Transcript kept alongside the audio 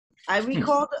I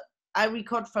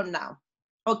record from now.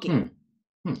 Okay.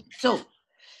 So,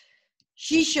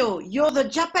 Shisho, you're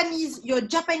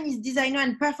Japanese designer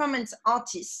and performance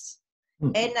artist.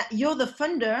 And you're the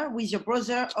founder with your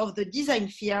brother of the design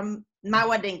firm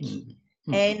Maywa Denki.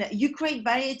 And you create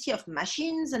variety of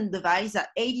machines and devices that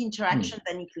aid interactions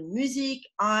that include music,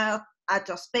 art,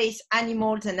 outer space,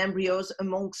 animals, and embryos,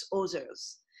 amongst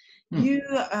others. You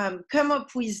come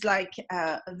up with like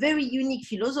a very unique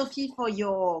philosophy for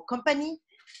your company,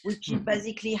 which is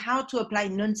basically how to apply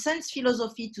nonsense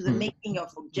philosophy to the making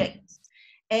of objects.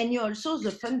 And you're also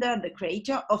the founder and the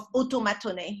creator of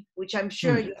Automatone, which I'm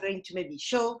sure you're going to maybe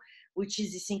show, which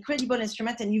is this incredible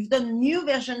instrument. And you've done new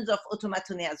versions of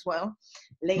Automatone as well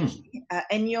lately.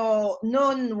 And you're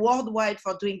known worldwide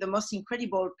for doing the most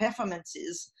incredible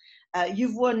performances.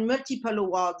 You've won multiple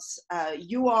awards.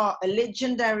 You are a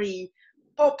legendary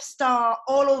pop star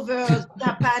all over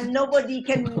Japan. Nobody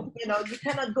can, you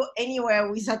cannot go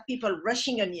anywhere without people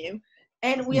rushing on you.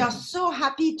 And we are so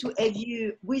happy to have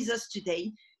you with us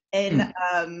today. And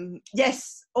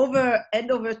yes, over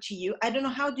to you. I don't know,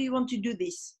 how do you want to do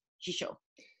this, Shisho?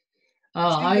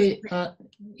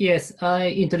 Yes, I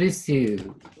introduce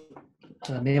you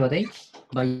Maywa Denki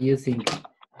by using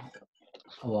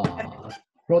our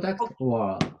product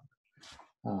or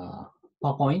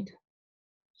PowerPoint.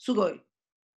 Sugoi.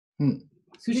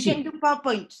 You can do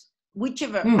PowerPoint,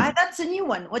 whichever. That's a new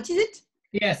one. What is it?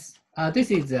 Yes,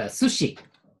 this is sushi.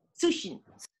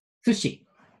 Sushi.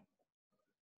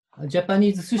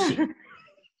 Japanese sushi.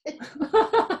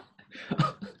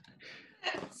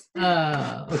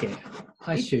 Okay.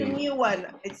 It's a new one.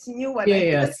 It's a new one.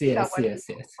 Yes. Okay,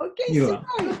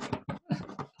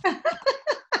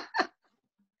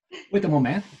 Wait a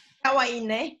moment. Kawaii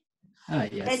ne?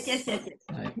 Yes.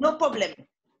 No problem.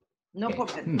 No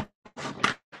problem.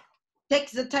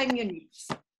 Take the time you need.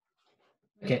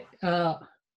 Okay.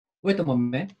 Wait a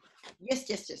moment.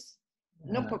 Yes.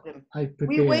 No problem. I prepare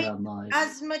we wait my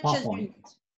as much PowerPoint. as we need.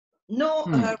 No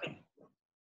hurry.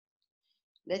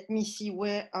 Let me see,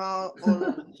 where are all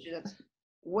the students?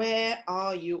 Where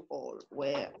are you all?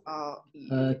 Where are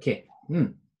you? Okay.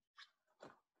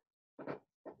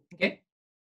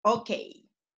 Okay.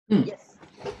 Yes.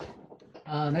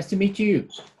 Nice to meet you.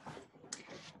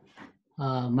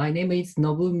 My name is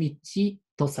Nobumichi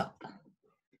Tosa.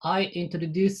 I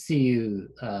introduce you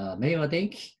Maywa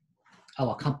Denki,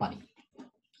 our company.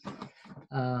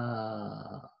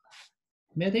 Maywa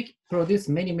Denki produce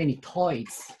many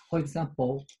toys. For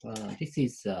example, this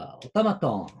is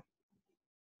automaton.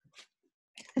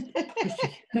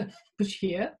 Push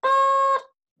here,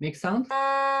 make sound.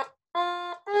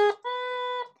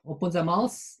 Open the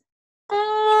mouth.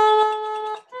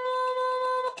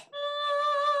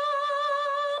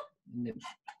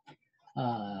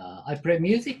 I play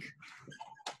music.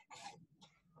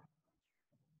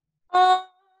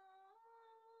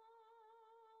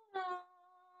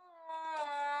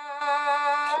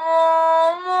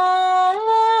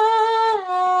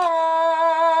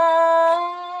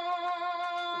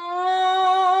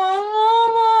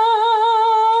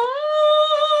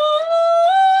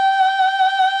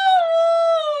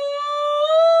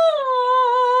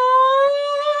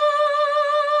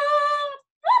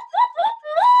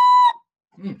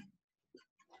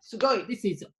 This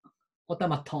is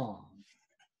automaton.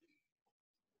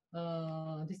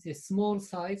 This is small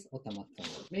size automaton.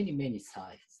 Many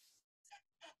size.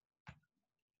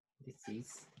 This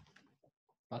is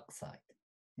back side.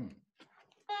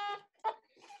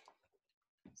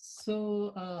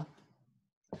 So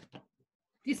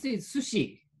this is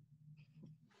sushi.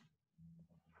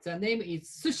 The name is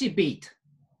sushi beat.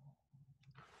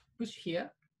 Push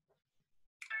here.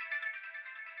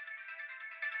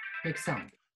 Make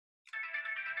sound.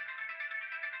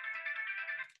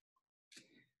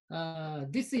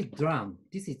 This is drum.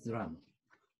 This is drum.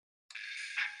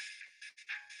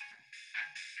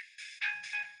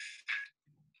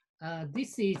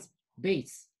 This is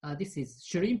bass. This is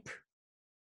shrimp.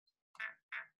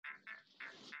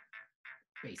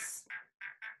 Bass.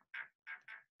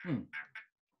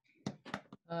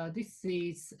 This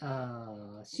is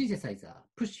synthesizer.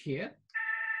 Push here.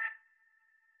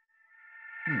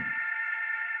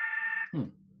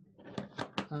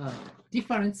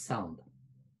 Different sound.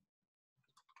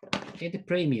 And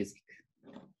play music.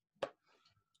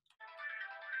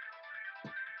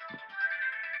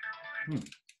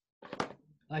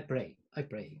 I play.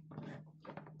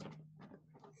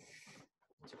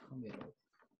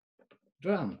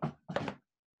 Drum,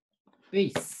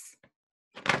 bass.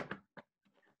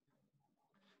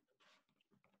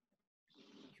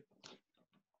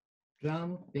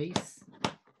 Drum, bass.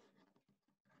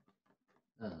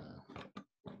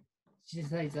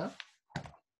 synthesizer?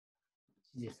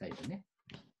 Synthesizer ね。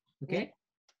Okay?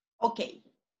 Okay.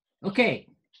 Okay.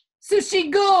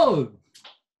 Sushi go!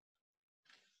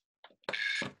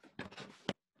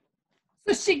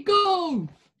 Sushi go!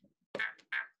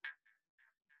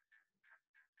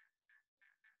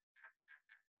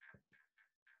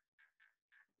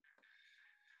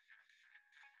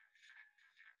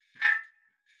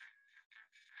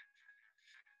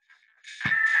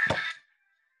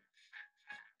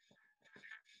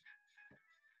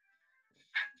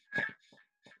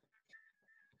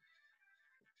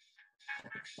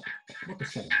 What the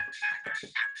shit?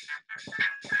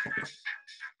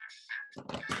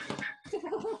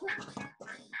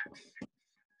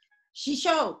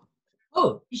 Shisho.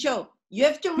 Oh! Shisho. You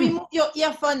have to remove your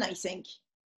earphone, I think.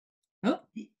 Huh?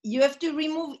 You have to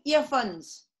remove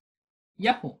earphones.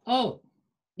 Yahoo! Oh!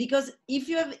 Because if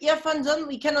you have earphones on,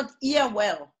 we cannot hear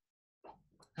well.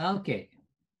 Okay.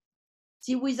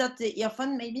 See without the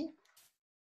earphone, maybe?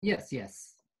 Yes,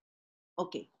 yes.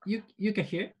 Okay. You can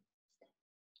hear?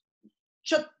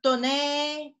 ちょっと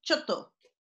ね、ちょっと。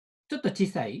ちょっと小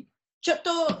さい？ちょっと、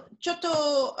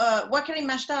わかり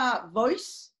ました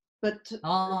voice, but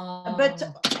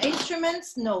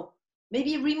instruments, no.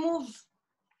 Maybe remove.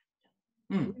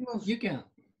 Remove. You can.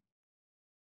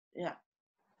 Yeah.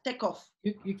 Take off.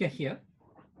 You can hear?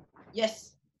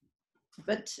 Yes.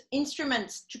 But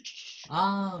instruments.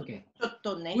 Okay. ちょっ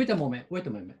とね。Wait a moment.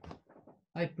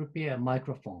 I prepare a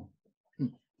microphone.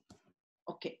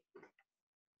 Okay.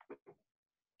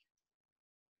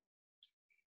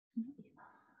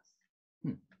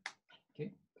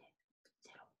 Okay.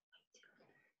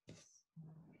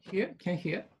 Here? Can you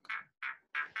hear?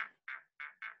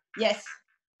 Yes.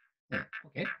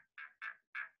 Okay.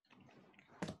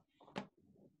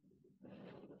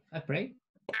 I play.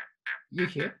 You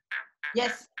hear?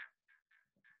 Yes.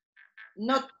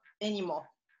 Not anymore.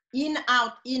 In,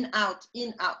 out, in, out,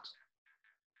 in, out.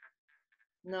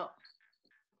 No.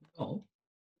 No.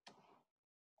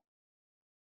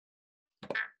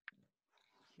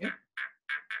 Here?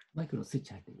 マイクのスイッ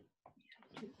チ入ってる。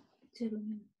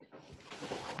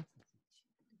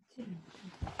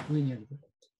上にある。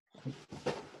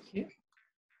Here?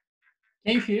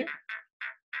 Can you hear?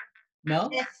 No?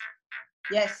 Yes.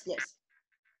 Yes, yes.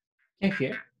 Can you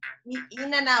hear?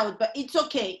 In and out, but it's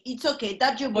okay. It's okay.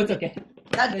 大丈夫。Oh, it's okay.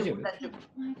 大丈夫。大丈夫。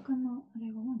マイクのあ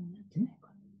れがオンになってないか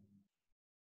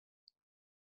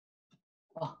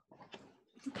な。あ、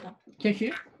Can you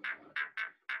hear?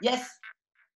 Yes.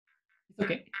 It's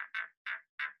okay.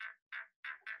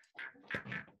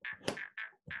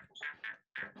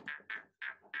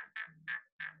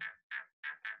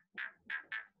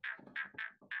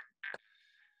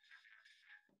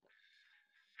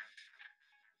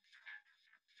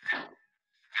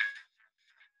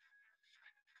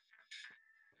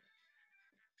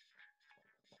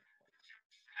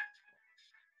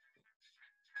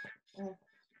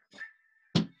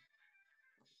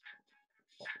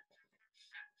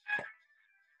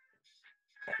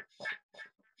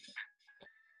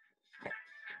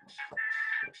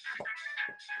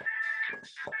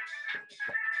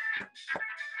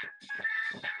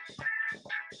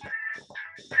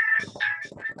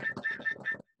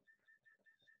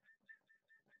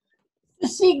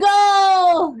 Sushi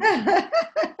go!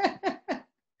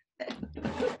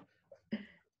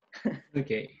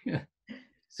 Okay.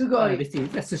 すごい。 This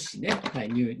is a sushi ね。はい、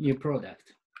new product.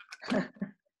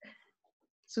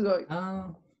 すごい。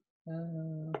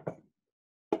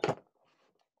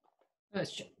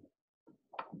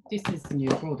This is new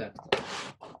product.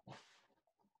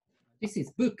 This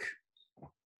is book.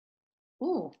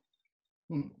 Oh.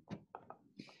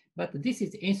 But this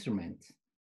is instrument.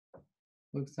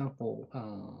 For example,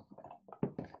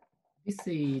 this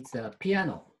is a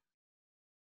piano.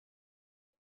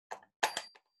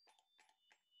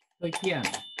 Toy piano.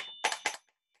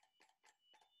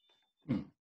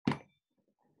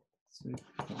 So,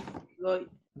 すごい。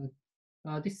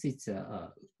this is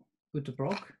a wood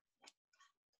block.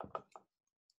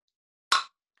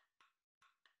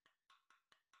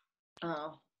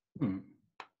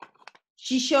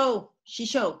 Shisho.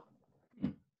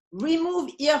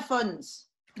 Remove earphones.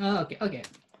 Okay.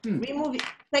 Remove it.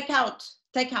 Take out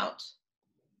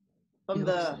from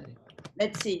the.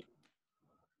 Let's see.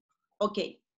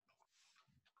 Okay.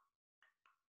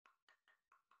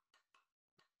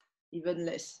 Even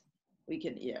less. We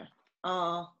can hear.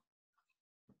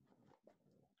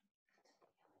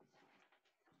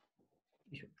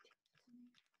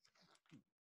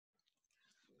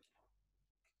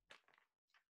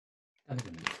 ダメ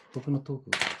だね。僕のトーク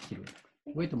が切る。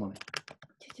Wait a moment.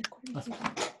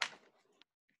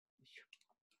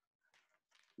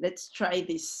 let's try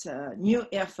this new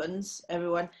earphones,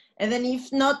 everyone. And then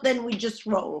if not, then we just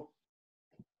roll.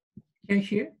 Can you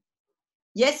hear?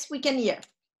 Yes, we can hear.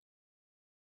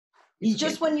 It's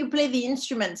just when you play the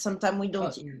instrument, sometimes we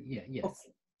don't hear. Yeah, yes.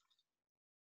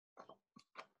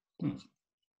 Okay.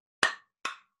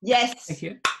 Yes. Can you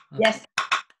hear? Yes.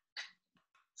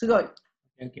 So good.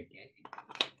 Okay.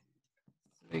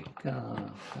 それから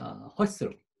ホイッス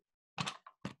ル。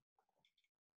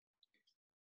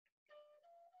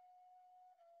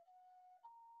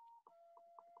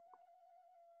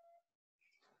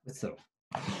そう。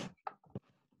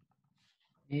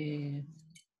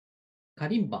カ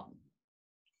リンバ。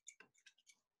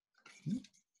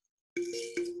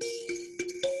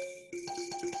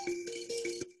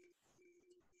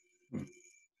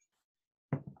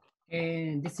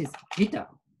And this is guitar.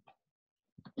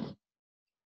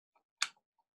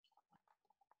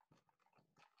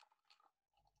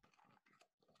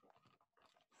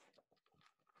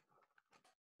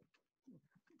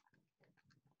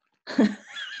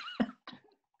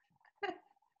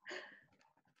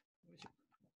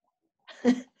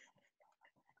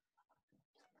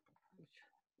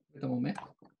 Wait a moment.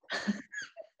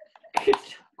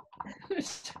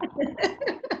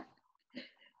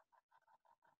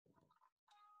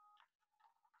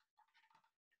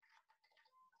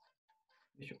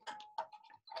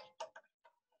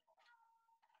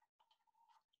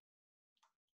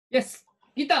 Yes,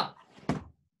 guitar.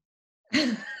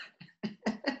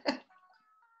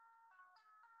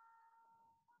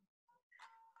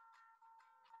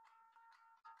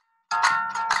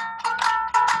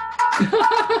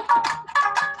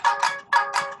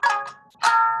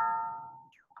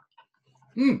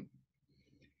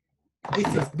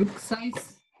 This is book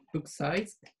size. Book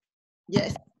size.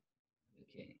 Yes.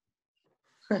 Okay.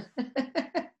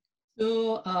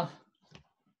 So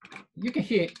you can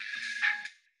hear.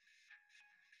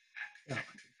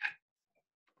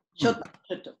 Shut up.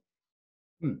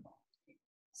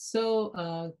 So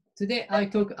today I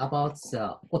talk about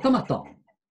the automaton.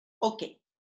 Okay.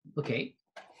 Okay.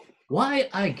 Why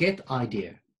I get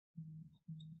idea?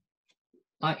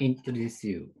 I introduce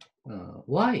you.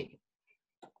 Why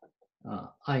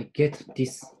I get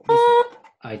this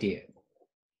idea?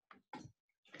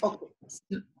 Okay.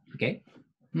 Okay.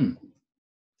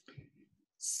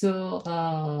 So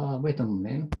wait a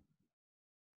moment.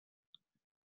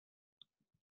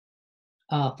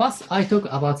 First, I talk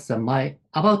about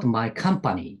my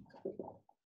company.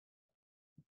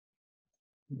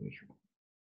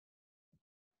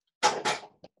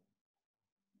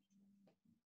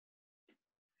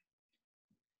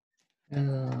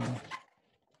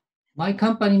 My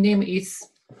company name is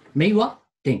Maywa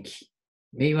Denki.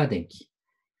 Maywa Denki.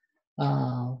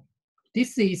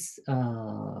 This is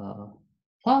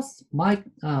first my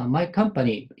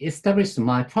company established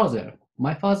my father.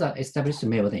 My father established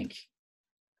Maywa Denki.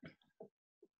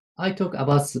 I talk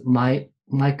about my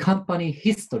company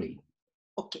history.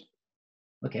 Okay.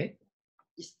 Okay.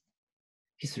 Yes.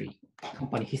 History.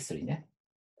 Company history ね。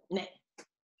ね。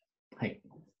はい。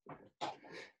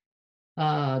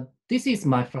This is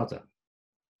my father,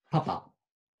 Papa.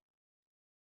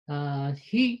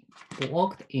 He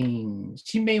worked in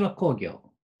Maywa Kogyo.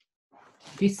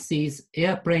 This is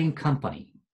airplane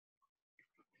company.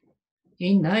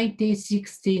 In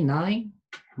 1969,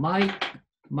 my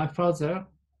father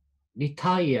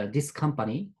retired this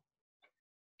company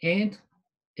and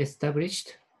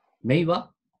established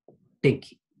Maywa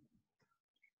Denki.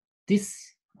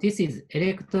 This is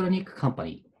electronic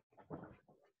company.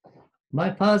 My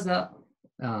father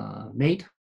made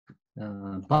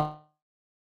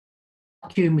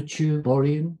vacuum tube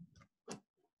volume.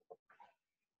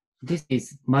 This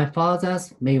is my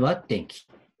father's Maywa Denki.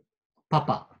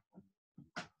 Papa.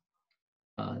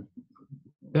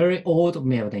 Very old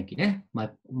Maywa Denki.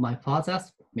 My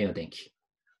father's Maywa Denki.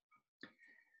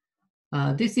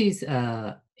 This is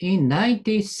in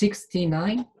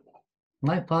 1969.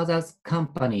 My father's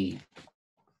company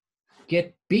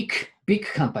get big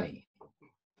company,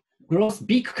 grows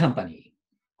big company.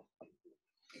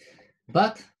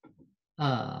 But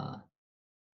in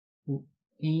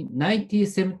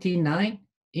 1979,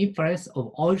 influence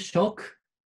of oil shock,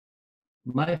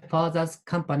 my father's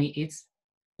company is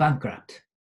bankrupt.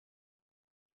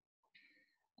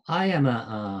 I am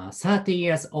 30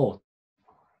 years old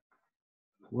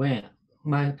when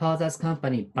my father's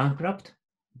company bankrupt.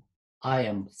 I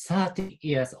am 30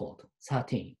 years old,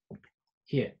 13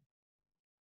 here.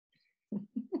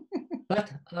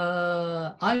 But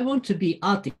I want to be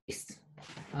artist.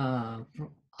 I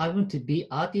want to be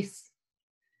artist.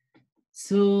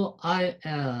 So I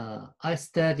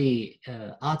study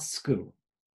art school.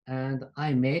 and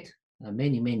I made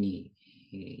many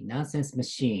nonsense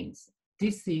machines.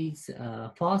 This is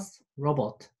first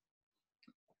robot,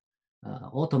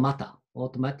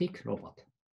 automatic robot.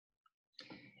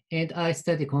 And I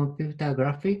study computer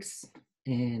graphics,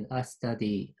 and I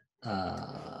study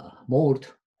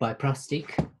mold by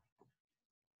plastic.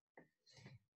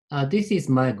 This is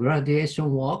my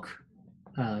graduation work.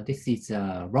 This is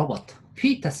a robot,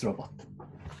 fetus robot,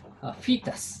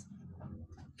 fetus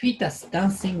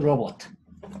dancing robot.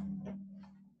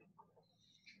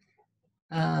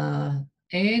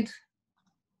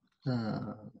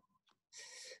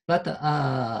 But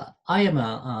I am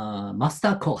a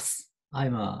master course.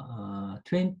 I'm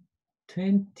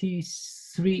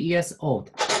 23 years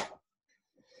old.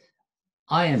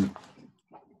 I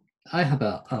have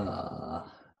a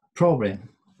problem.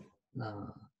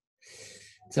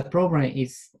 The problem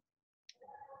is,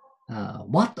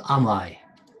 what am I?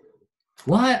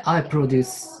 Why I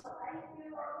produce?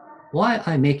 Why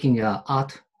I making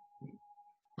art?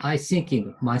 I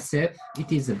thinking myself.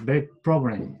 It is a big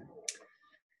problem.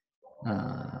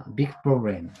 Big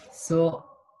problem. So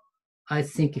I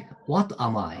think, what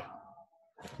am I?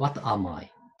 What am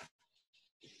I?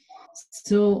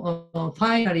 So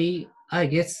finally, I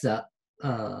get the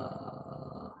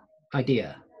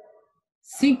idea.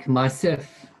 Think myself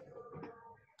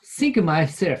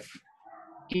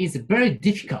is very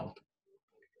difficult.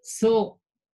 So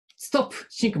stop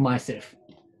think myself.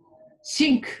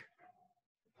 Think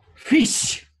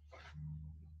fish.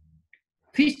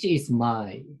 Fish is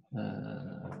my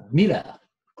mirror.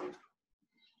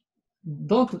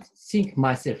 Don't think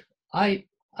myself. I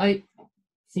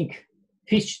think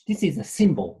fish. This is a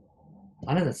symbol.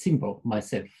 Another symbol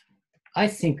myself. I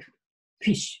think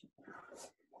fish.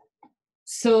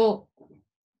 So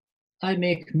I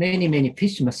make many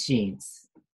fish machines.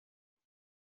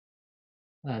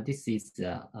 This is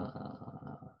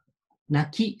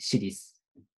Naki series.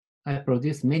 I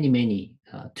produce many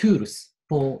tools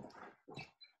for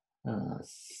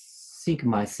think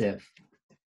myself.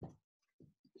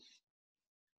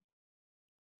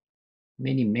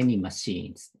 Many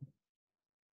machines.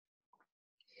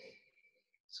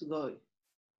 すごい。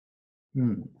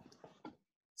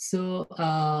So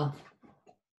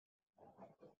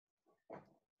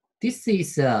this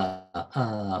is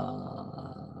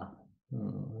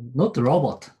not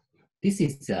robot. This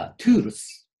is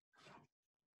tools.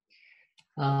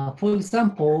 For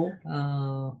example,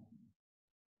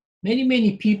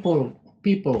 many people,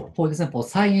 for example,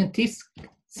 scientists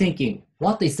thinking,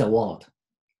 what is the world?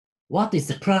 What is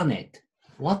the planet?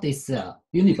 What is the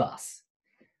universe?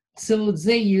 So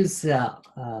they use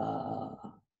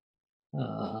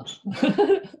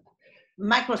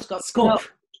microscope.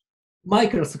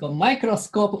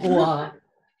 Microscope or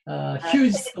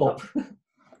huge scope.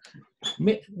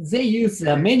 They use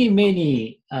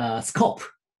many scope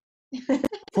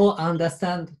for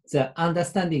understanding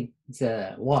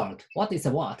the world. What is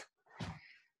the world?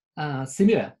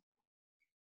 Similar.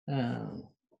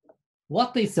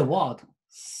 What is the world?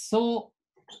 So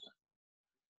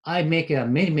I make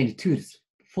many tools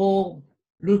for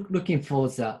looking for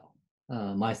the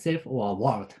myself or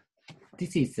world.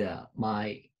 This is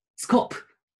my scope.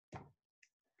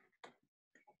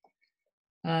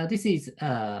 This is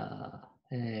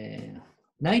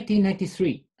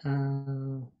 1993.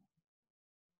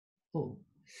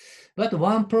 But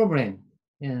one problem,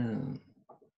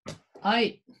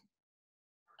 I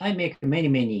make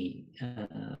many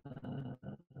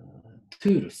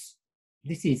tools.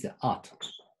 This is art.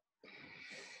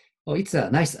 Oh, it's a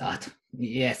nice art.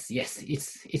 Yes,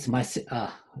 it's my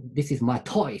this is my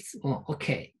toys. Oh,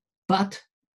 okay, but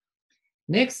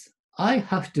next I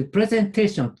have to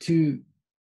presentation to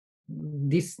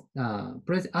this. I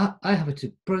have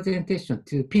to presentation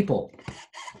to people.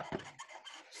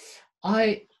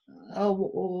 Wait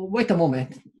a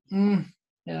moment.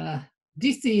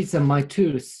 This is my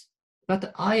tools,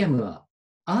 but I am an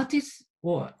artist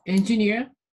or engineer.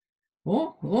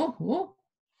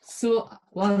 So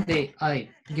one day I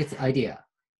get the idea.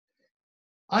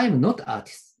 I'm not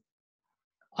artist.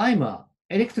 I'm an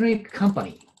electronic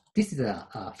company. This is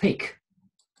a fake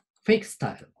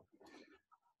style.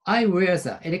 I wear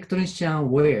the electrician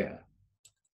wear.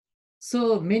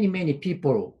 So many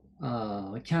people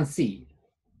can see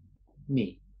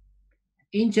me.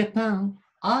 In Japan,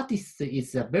 artist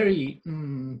is a very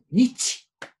niche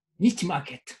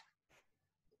market.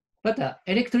 But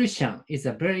electrician is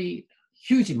a very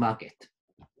huge market.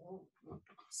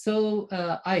 So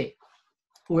I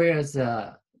wear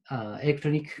the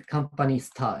electronic company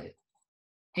style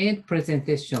and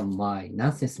presentation my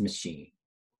nonsense machine.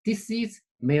 This is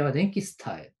Maywa Denki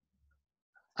style.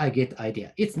 I get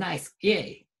idea. It's nice.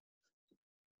 Yay.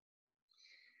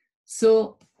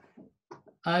 So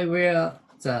I wear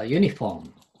the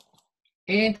uniform.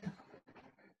 And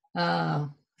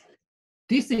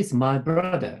this is my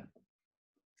brother.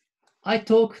 I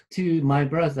talk to my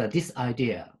brother this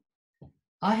idea.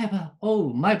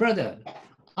 My brother,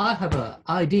 I have an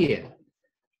idea.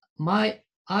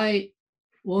 I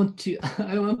want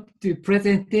to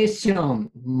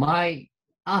presentation my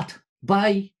art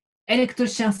by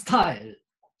electrician style.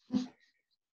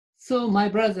 So my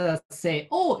brother say,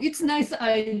 oh, it's nice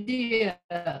idea.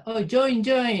 Oh,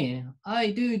 join.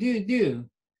 I do.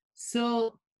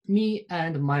 So me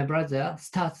and my brother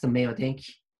start the Maywa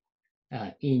Denki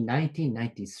in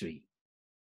 1993.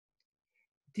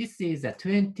 This is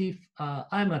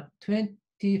I'm a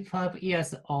 25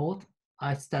 years old.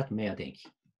 I start Maywa Denki.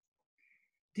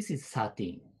 This is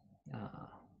 13.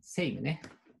 Same, ne?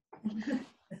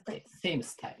 Same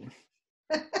style.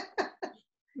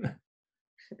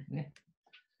 Ne?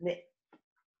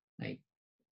 Right.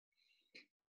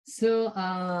 So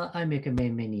I make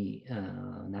many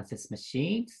nonsense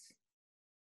machines.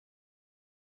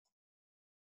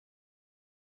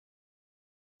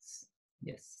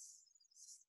 Yes.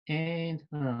 And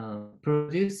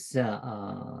produce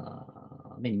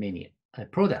many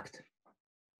product.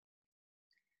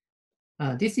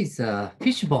 This is a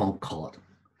fishbone code.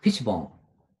 Fishbone.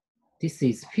 This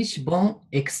is fishbone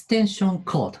extension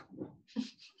code.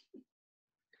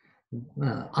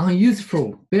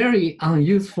 Unuseful, very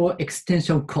unuseful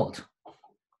extension code.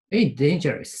 Very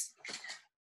dangerous.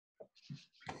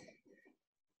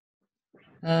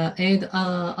 And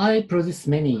I produce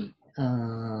many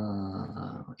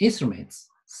instruments.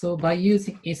 So by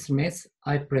using instruments,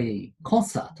 I play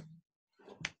concert.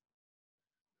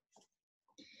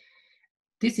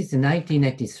 This is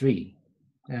 1993.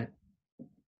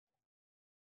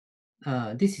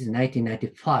 This is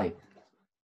 1995.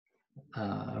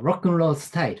 Rock and roll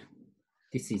style.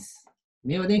 This is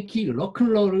Maywa Denki rock and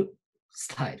roll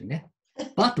style, ne?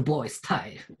 Bad boy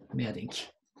style, Maywa Denki.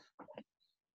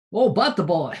 Oh, bad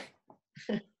boy.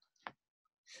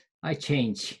 I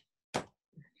change.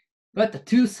 But the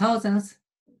 2000s,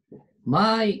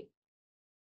 my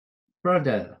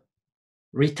brother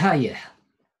retired,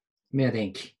 Maywa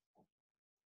Denki.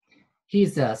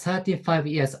 He's 35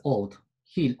 years old.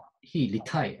 He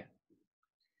retired.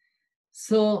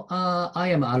 So I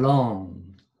am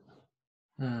alone.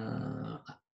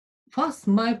 First,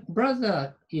 my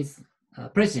brother is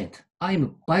president.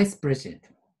 I'm vice president.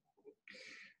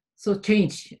 So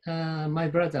change, my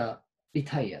brother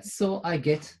retires. So I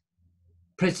get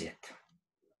president.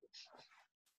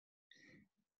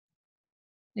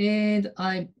 And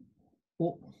I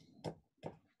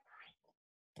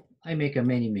make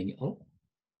many.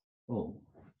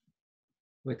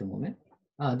 Wait a moment.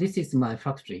 This is my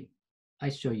factory. I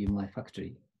show you my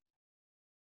factory.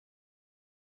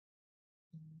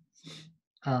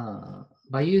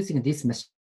 By using these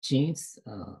machines,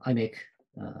 I make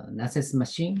nonsense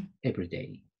machine every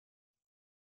day.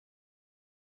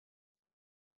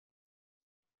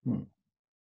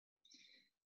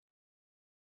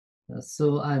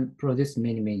 So I produce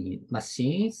many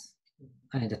machines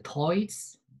and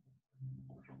toys.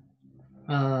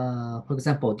 For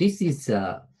example, this is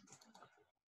a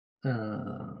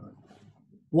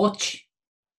watch.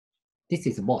 This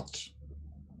is watch.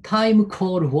 Time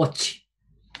code watch.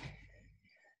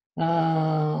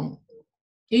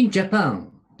 In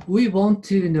Japan, we want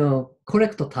to know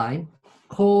correct time.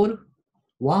 Call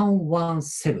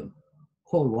 117.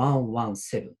 Call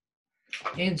 117.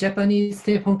 And Japanese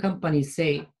telephone companies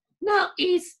say, now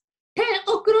it's 10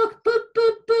 o'clock.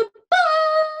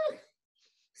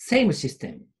 Same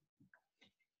system.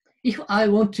 If I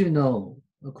want to know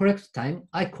the correct time,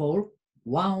 I call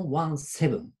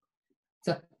 117.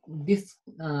 This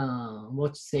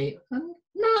watch say,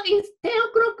 now it's 10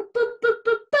 o'clock.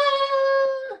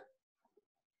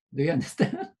 Do you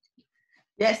understand?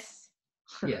 Yes.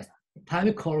 Yes.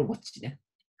 Time call watch.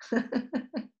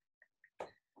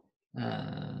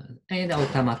 And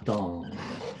automaton.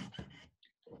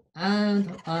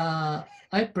 And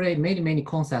I play many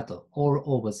concerts all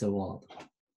over the world.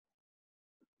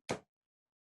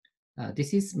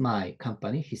 This is my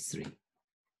company history.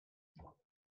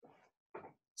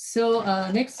 So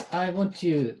next, I want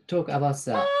to talk about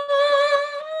the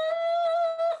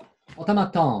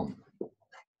automaton.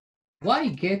 Why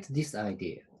get this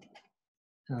idea?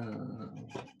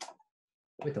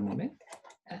 Wait a moment.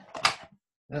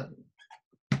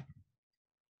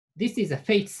 This is a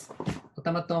face,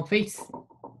 automaton face.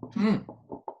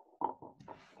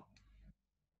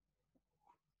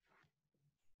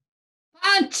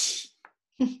 Punch!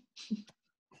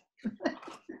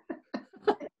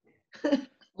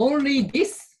 Only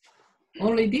this?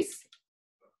 Only this?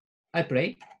 I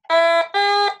play.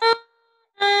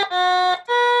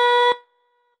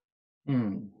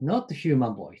 Not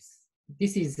human voice.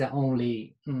 This is the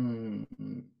only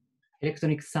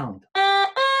electronic sound.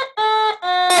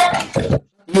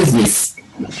 Use this.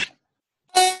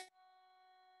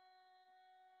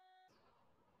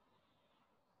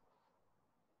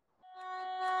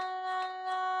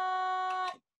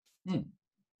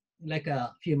 Like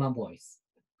a human voice.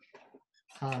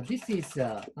 This is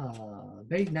a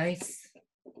very nice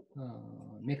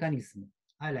mechanism.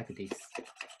 I like this.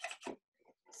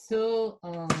 So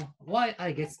why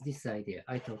I get this idea?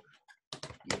 I thought,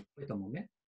 wait a moment.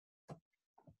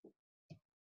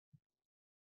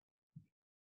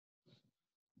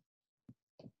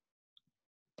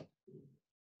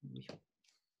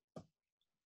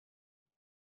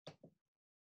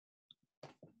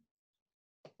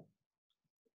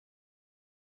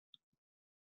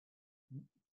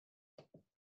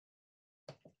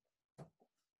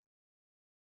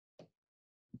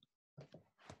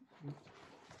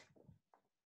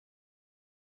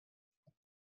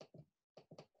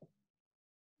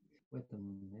 Wait a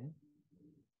moment.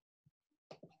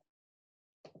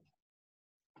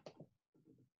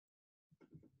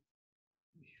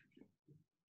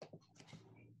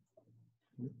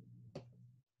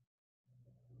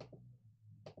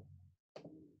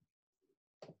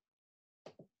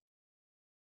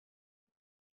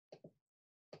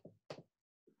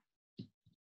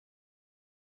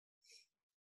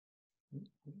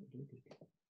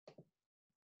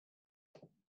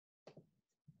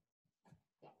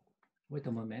 Wait a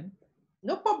moment.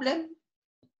 No problem.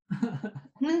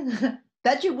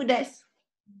 大丈夫です。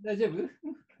大丈夫？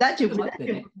大丈夫。ちょっと待っ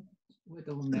てね。Wait a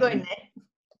す moment. ごいね。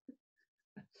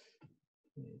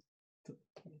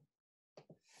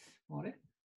あれ？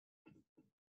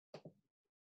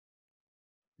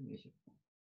よいしょ。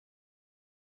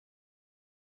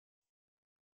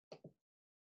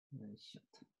よいしょ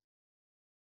と。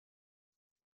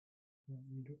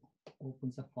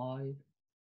Open the file. よ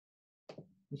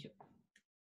いしょ。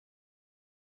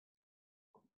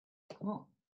Come on.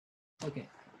 OK。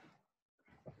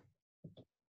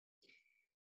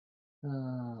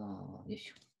よい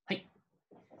しょ。はい。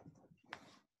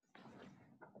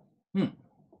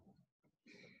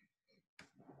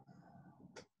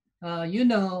You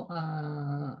know,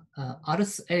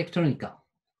 Ars Electronica.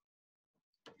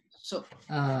 So,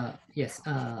 yes.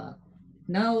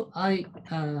 Now I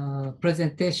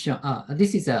presentation.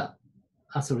 This is a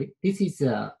sorry. This is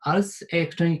a Ars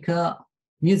Electronica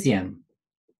Museum.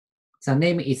 The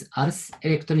name is Ars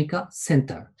Electronica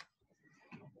Center.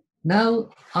 Now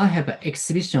I have an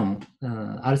exhibition,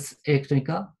 Ars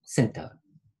Electronica Center.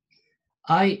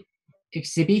 I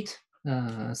exhibit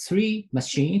 3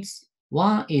 machines.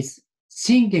 One is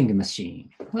singing machine.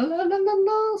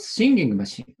 Singing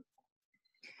machine.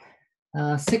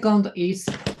 Second is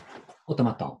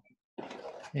automaton.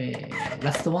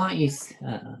 Last one is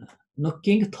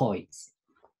knocking toys.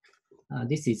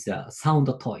 This is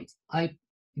sound toys. I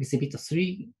exhibit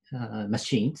 3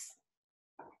 machines.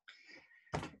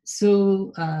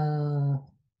 So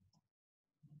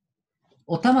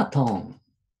automaton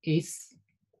is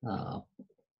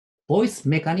voice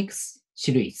mechanics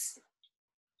series.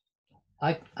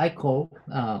 I call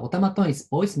automaton is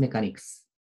voice mechanics.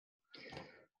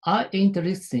 I'm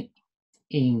interested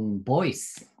in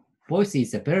voice. Voice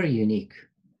is very unique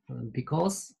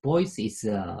because voice is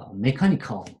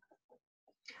mechanical,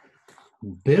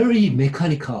 very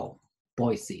mechanical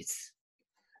voices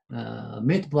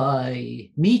made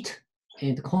by meat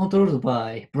and controlled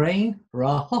by brain.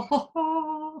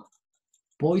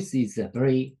 Voice is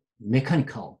very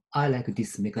mechanical. I like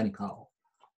this mechanical.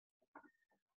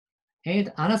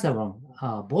 And another one,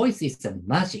 voice is a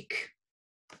magic.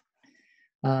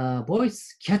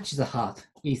 Voice catches the heart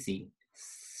easy.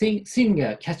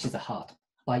 Singer catches the heart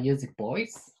by using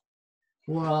voice.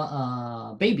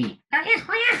 Or baby.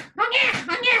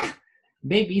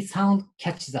 Baby sound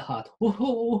catches the heart.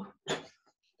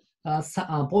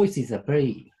 Voice is a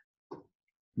very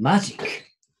magic.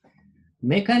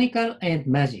 Mechanical and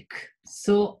magic.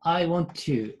 So I want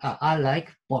to, I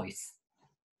like voice.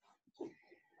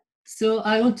 So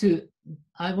I want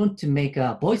to make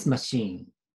a voice machine.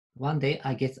 One day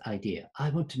I get the idea. I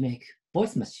want to make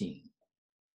voice machine.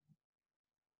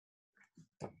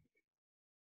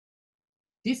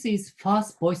 This is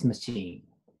first voice machine.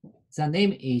 The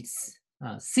name is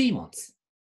Siemens.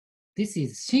 This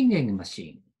is singing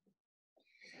machine.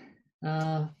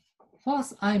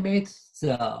 First, I made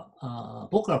the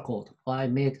vocal cord by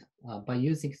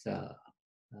using the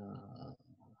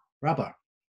rubber.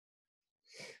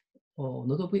 Or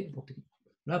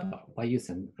rubber by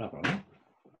using rubber. Right?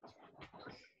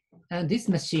 And this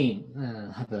machine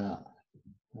have a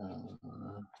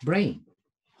brain.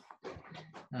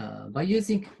 By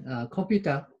using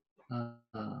computer,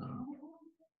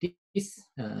 this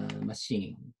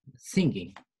machine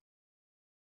singing.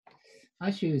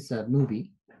 I choose a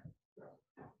movie.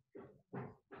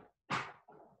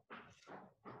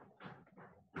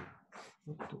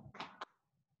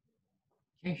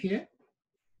 Can you hear?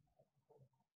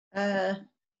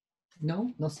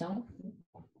 No, no sound.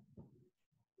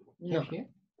 No. Hear?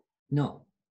 No.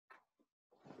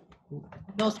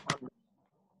 No sound.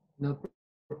 No,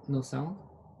 no sound.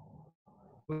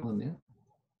 Moment.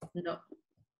 No.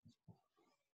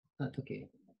 Okay.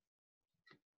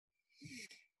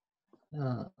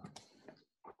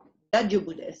 大丈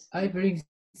夫です。I bring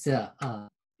the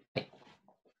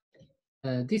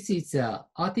this is a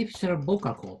artificial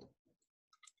vocal cord.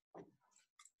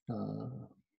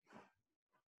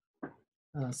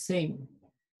 Same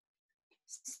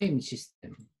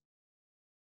system.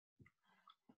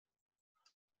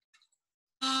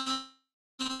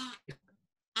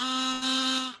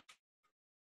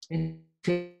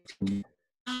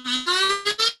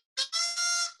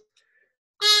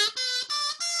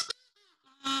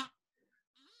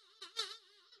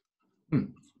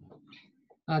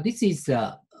 This is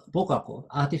a vocal cord,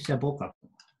 artificial vocal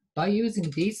cord. By using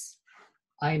this,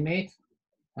 I made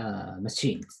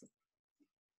machines.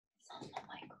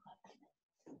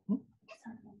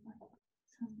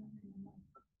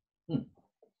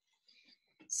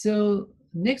 So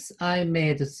next, I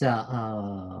made the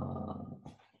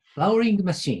flowering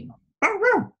machine.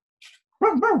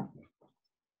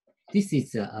 This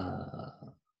is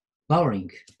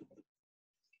flowering.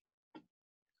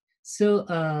 So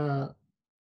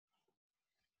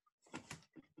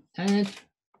and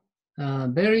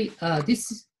very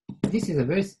this is a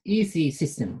very easy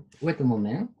system. Wait a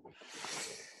moment.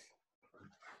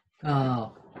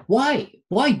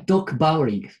 Why dog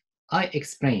bowling? I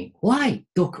explain why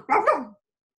dog.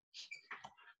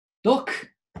 Dog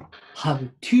have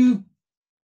two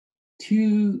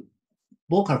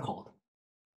vocal cord.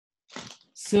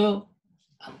 So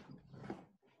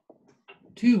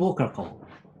two vocal cord.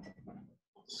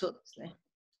 そうですね。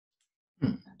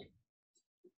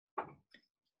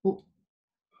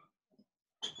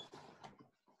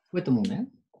Wait a moment.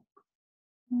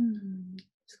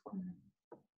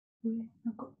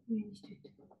 なんか上にして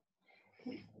て。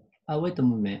Wait a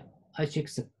moment. I check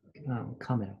the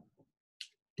camera.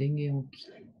 電源を切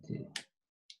って。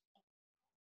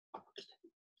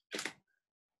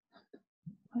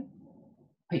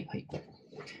はいはい。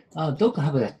Dog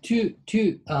have the two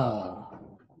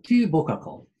vocal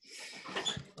cord.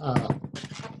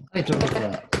 I draw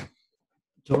the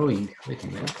drawing. Wait a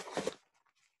minute.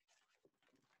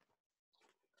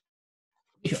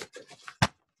 よいしょ。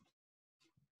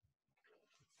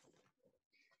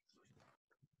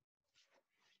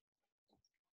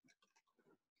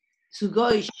す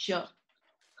ごいっしょ。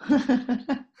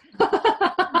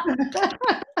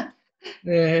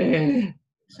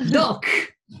Dog!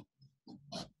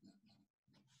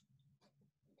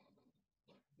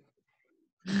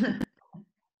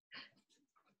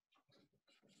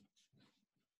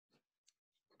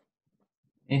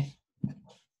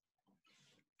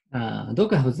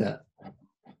 Dog have the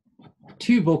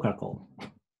two vocal cord.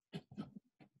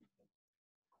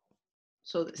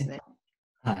 そうですね。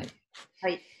はい。は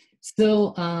い。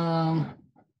So,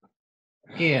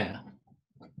 yeah.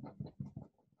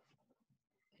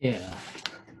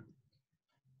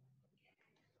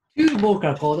 Two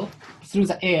vocal cord through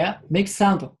the air make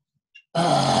sound.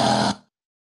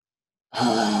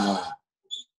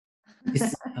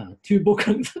 This two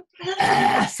vocal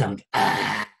sound.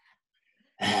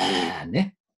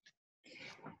 Ne?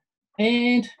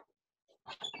 And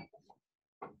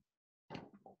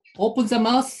open the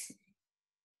mouth.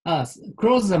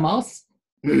 Close the mouth.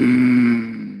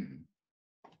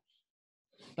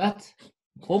 But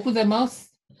open the mouth.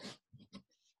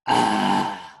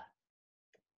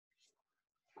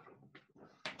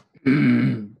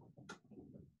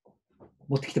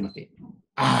 持ってきてもらっていい。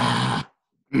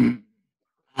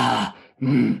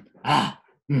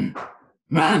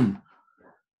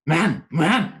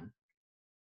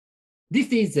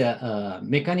This is a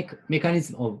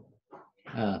mechanism of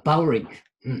powering.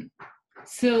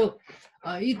 So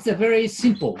it's a very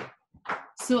simple.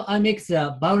 So I make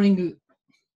the bowling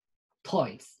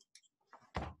toys.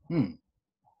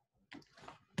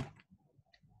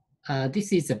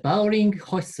 This is a bowling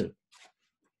whistle.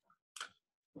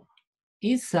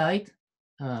 Inside,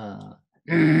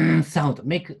 sound.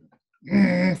 Make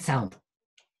sound.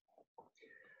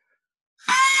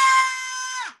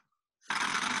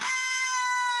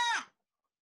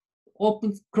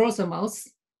 Open, close the mouth.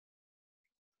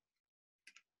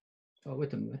 Oh,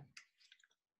 wait a minute.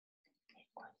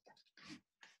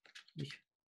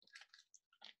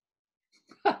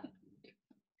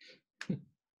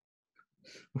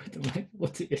 Wait a minute.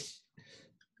 What is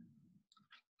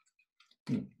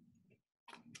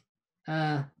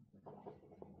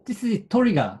this is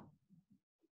trigger.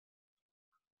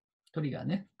 Trigger,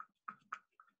 ne?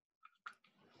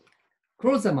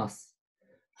 Close the mouth.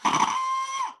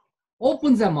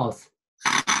 Open the mouth.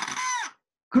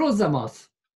 Close the mouth.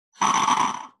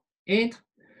 And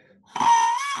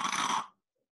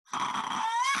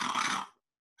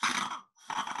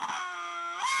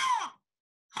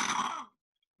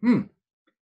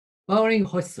powering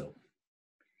whistle.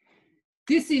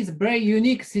 This is a very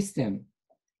unique system.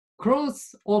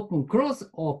 Close, open,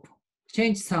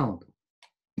 change sound.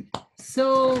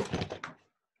 So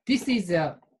this is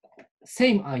the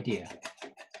same idea.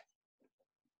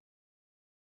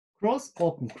 Close,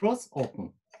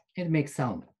 open, and make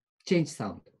sound, change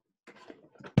sound.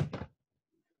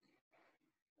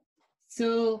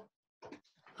 So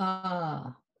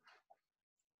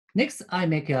next I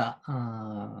make a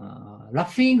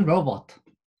laughing robot.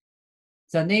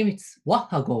 The name is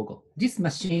Wahagogo. This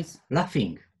machine is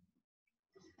laughing.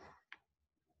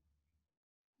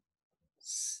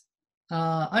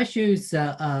 I choose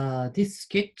these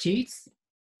sketches.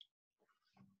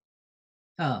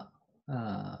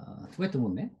 Wait a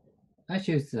moment. I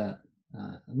choose a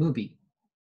movie.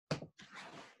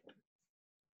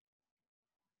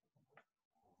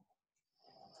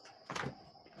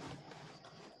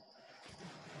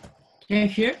 Can you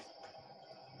hear?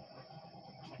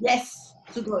 Yes,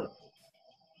 so good.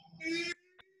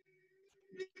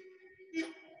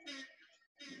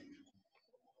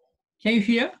 Can you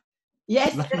hear?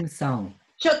 Yes. Laughing sound.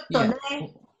 Yeah.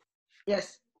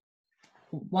 Yes.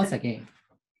 Once again.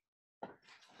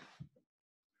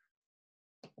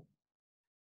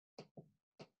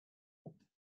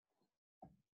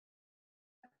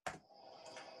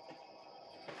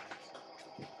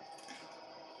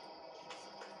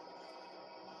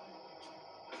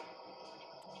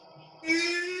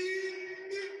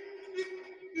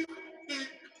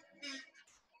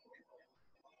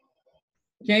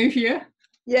 Can you hear?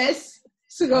 Yes,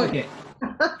 so good. Okay.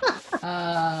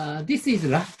 This is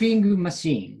laughing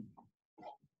machine.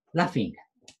 Laughing.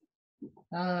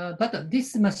 But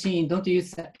this machine don't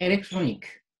use electronic,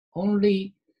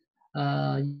 only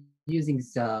using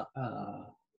the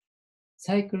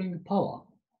cycling power,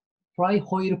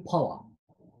 flywheel power.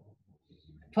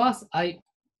 First, I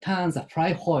turn the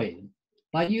flywheel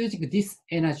by using this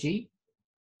energy,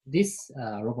 this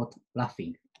robot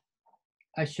laughing.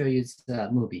 I show you the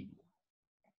movie.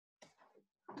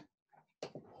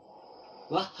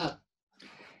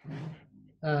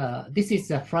 This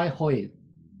is a flywheel.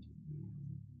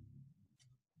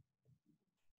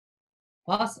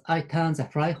 First, I turn the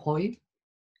flywheel.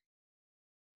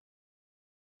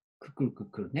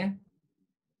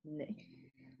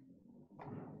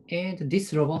 And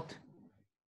this robot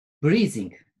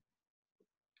breathing.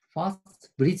 First,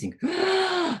 breathing.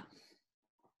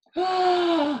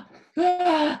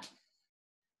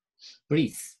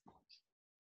 Breathe.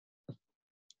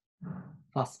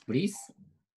 First, breathe.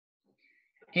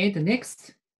 And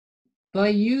next, by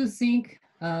using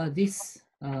this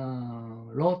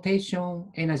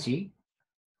rotation energy,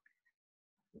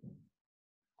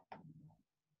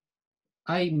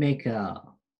 I make a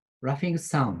laughing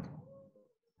sound.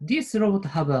 This robot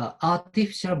have an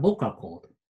artificial vocal cord.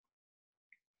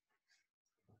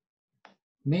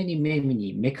 Many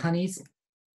mechanisms.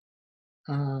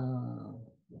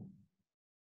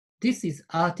 This is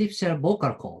artificial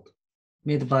vocal cord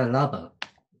made by rubber.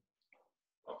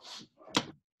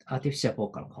 Artificial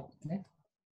vocal cord.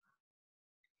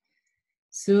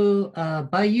 So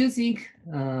by using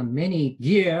many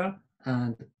gear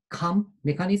and cam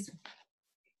mechanism,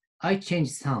 I change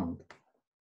sound.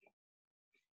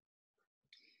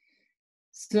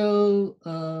 So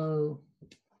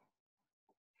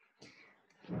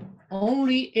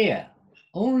only air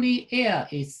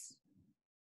is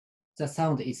the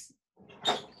sound is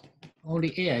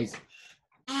only air is.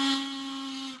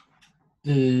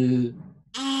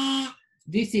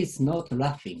 This is not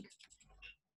laughing,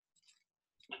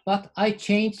 but I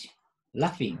change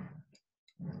laughing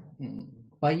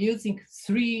by using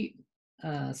three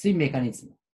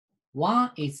mechanisms.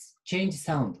 One is change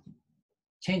sound,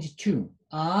 change tune.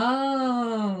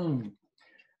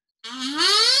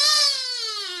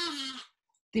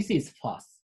 This is first.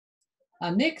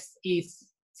 Next is,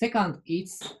 second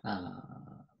is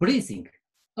breathing.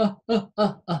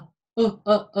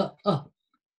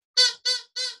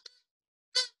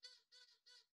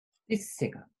 This is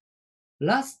second.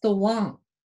 Last one,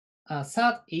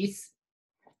 third is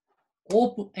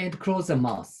open and close the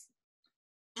mouth.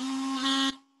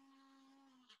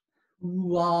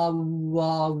 Wah,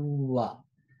 wah, wah.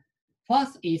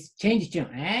 First is change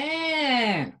tune.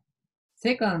 And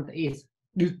second is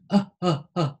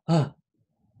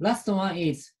last one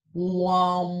is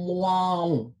wow,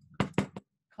 wow.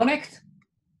 Connect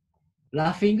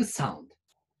laughing sound.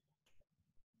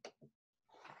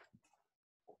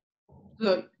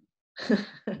 Good.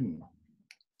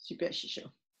 Super, Shisho.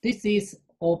 This is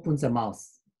open the mouth.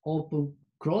 Open,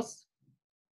 close.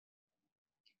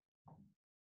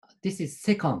 This is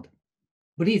second.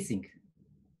 Breathing.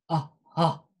 Ah,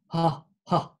 ha, ha,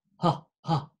 ha, ha,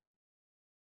 ha.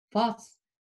 First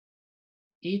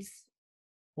is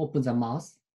open the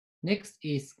mouth. Next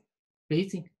is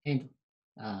breathing and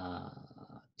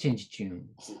change tune.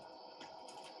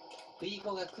 不意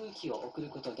語が空気を送る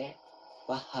ことで、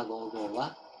ワッハゴーゴー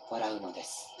は笑うので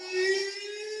す。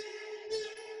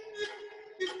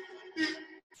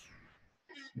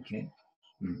Okay.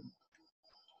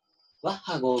 ワッ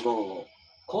ハゴーゴーを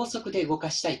高速で動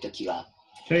かしたいときは、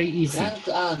 Very フラ easy. ン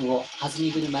クアームを弾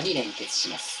み車に連結し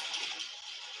ます。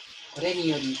これに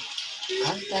より、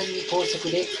簡単に高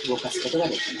速で動かすことが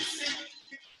できます。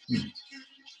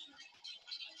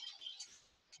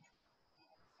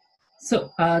So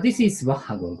this is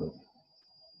Wahagogo.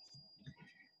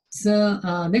 So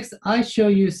next I show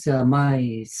you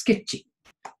my sketch.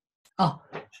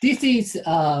 This is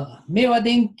Maywa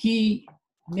Denki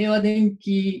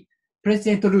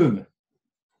President Room.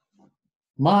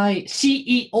 My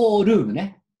CEO room.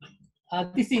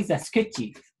 This is a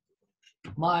sketch.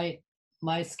 My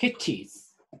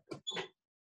sketches.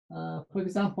 For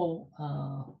example,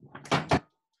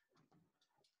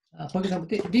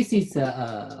 this is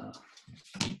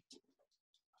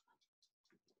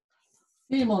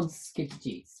Simon's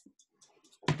sketches.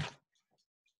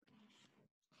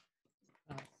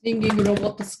 Singing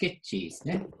robot sketches.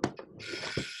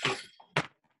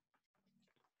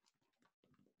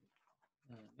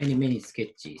 Many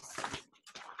sketches.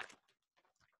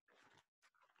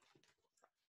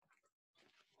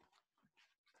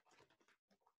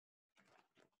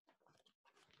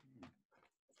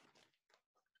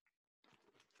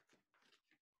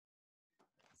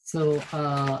 So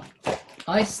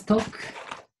I stock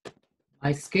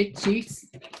my sketches.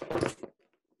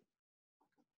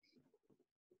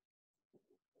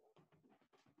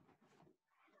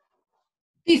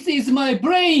 This is my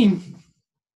brain.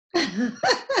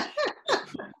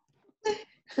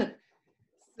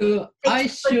 So I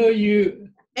show you.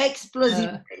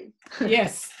 Explosive.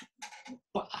 Yes.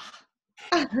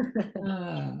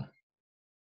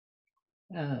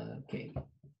 Okay.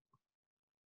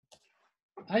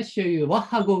 I show you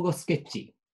Wahagogo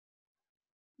sketch.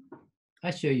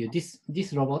 I show you this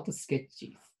robot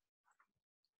sketches.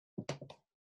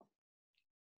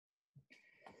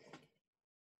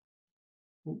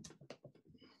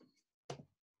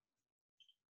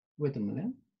 Wait a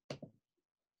minute.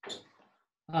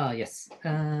 Yes.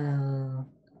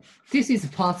 This is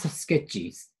first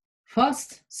sketches.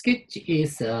 First sketch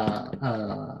is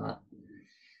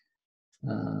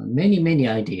many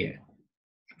ideas.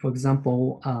 For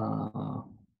example,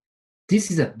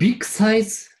 this is a big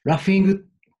size laughing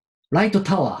light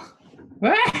tower.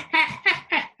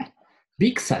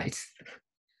 Big size.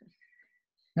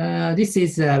 This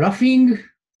is a laughing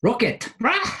rocket.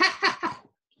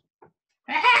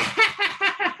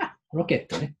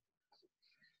 Rocket.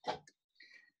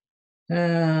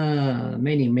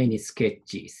 Many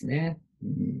sketches.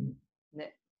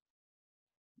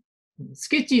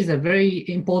 Sketches are very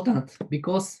important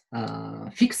because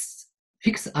fix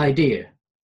idea.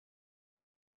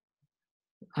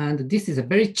 And this is a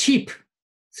very cheap.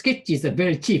 Sketches are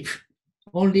very cheap.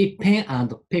 Only pen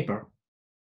and paper.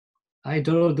 I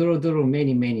draw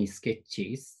many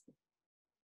sketches.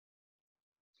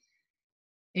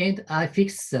 And I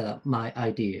fix my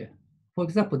idea. For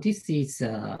example, this is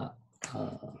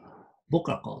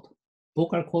vocal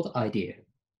code idea.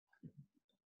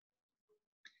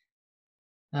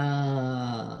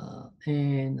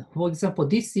 And for example,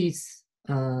 this is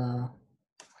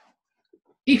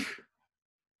if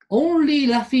only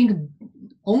laughing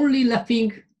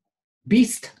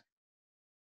beast,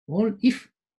 or if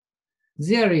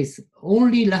there is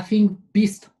only laughing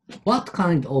beast, what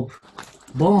kind of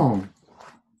bone?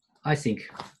 I think,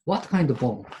 what kind of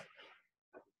bone?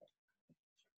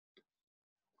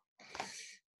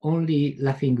 only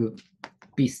laughing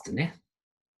beast ね。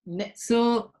ね。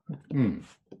 So,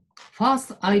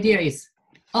 first idea is,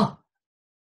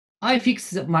 I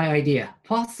fixed my idea.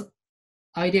 First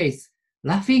idea is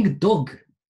laughing dog.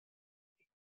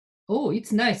 Oh,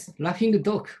 it's nice. Laughing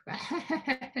dog.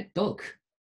 Dog.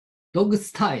 Dog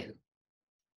style.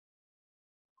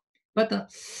 But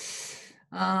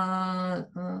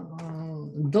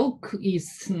dog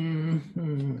is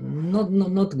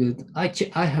not good.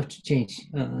 I have to change.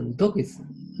 Dog is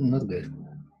not good.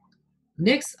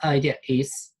 Next idea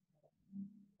is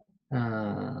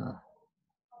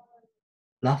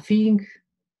laughing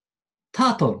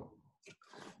turtle.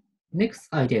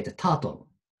 Next idea is turtle.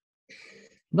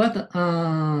 But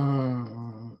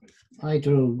I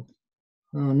drew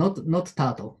not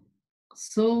turtle.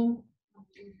 So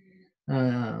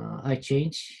I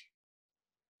change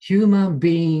human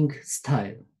being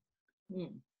style.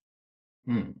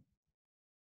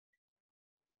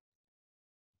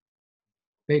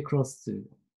 Very close to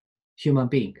human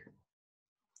being.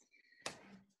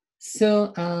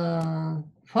 So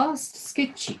first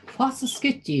sketch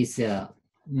is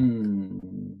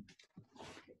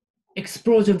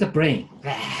explosion of the brain.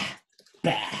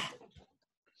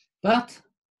 But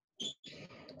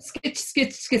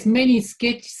sketch, many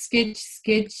sketch.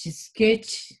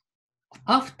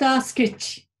 After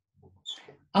sketch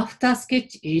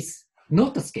is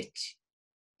not a sketch.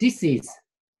 This is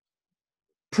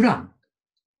plan.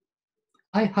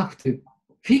 I have to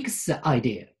fix the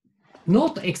idea,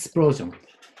 not explosion.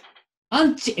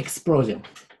 Anti-explosion.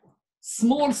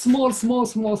 Small.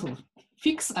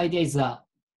 Fix idea is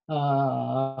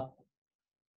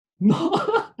no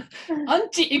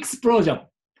anti-explosion.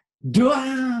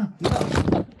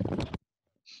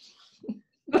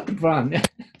 Not plan.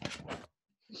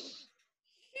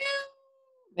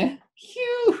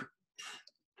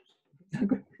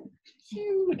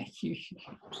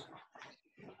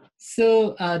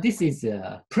 So this is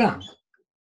a plan.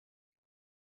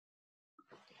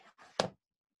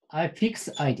 I fix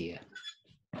idea.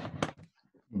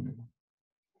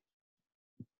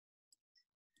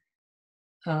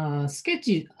 Sketch.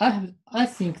 I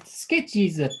think sketch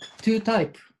is two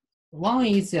type. One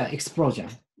is explosion.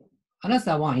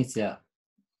 Another one is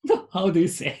how do you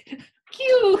say?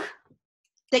 Q.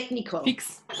 Technical.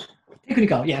 Fix.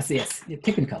 Technical. Yes.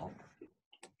 Technical.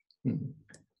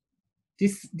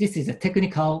 This is a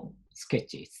technical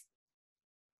sketches.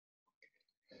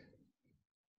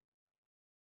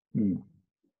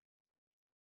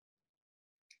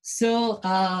 So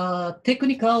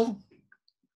technical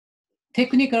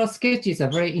sketches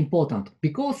are very important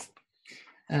because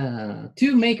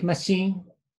to make machine,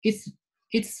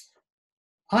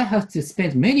 I have to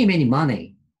spend many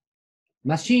money.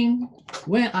 Machine,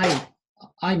 when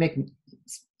I make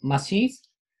machines,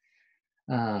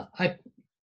 I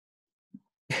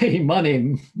pay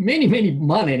money, many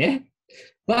money, eh?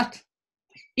 But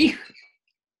if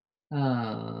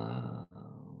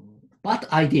bad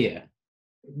idea,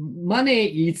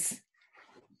 money is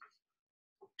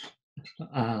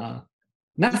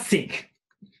nothing.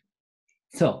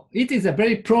 So it is a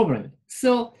very problem.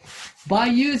 So by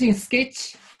using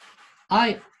sketch,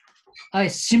 I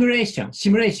simulation.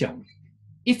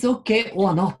 It's okay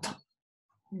or not.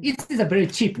 It is a very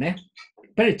cheap, né?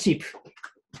 Very cheap.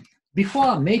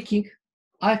 Before making,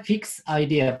 I fix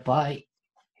idea by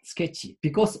sketch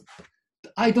because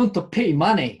I don't pay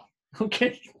money.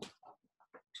 Okay.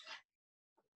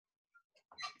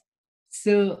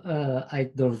 So I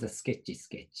draw the sketches.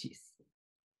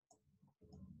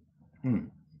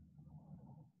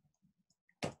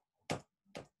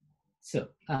 So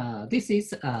this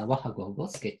is Wahagogo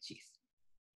sketches.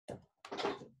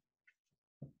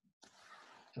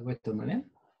 Wait a minute.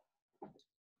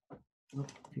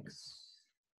 Fix.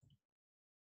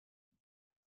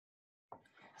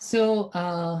 So,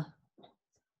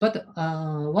 but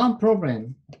one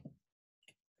problem.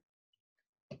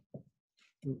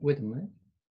 Wait a minute.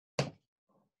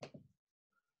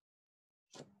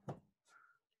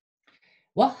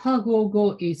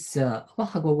 Wahagogo is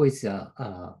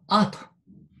art.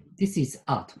 This is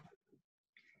art.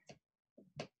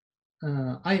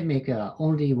 I make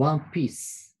only one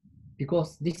piece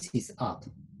because this is art.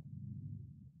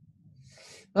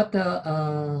 But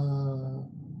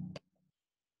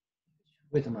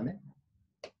wait a minute.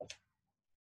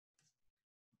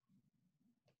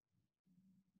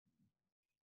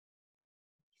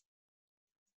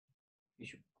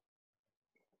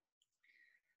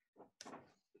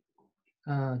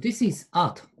 This is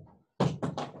art.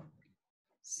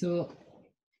 So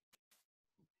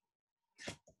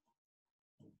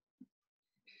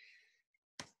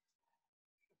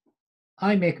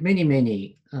I make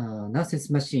many nonsense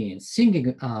machines,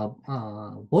 singing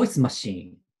voice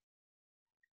machine.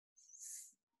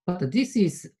 But this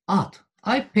is art.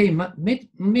 I pay many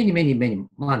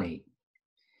money.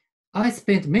 I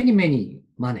spent many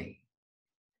money.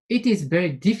 It is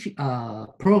very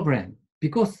problem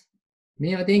because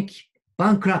Maywa Denki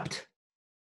bankrupt.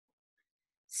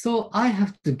 So I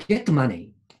have to get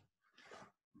money.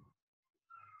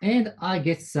 And I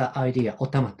get the idea,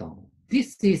 automaton.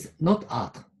 This is not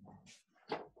art.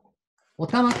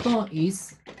 Automaton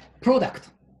is product.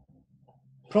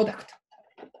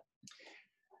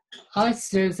 I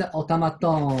sell the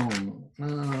automaton.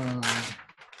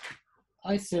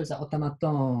 I sell the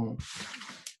automaton.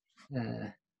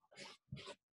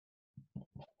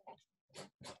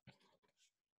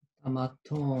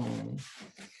 Automaton.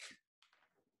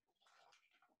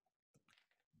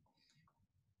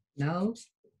 Now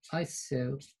I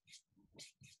sell.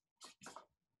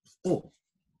 Oh,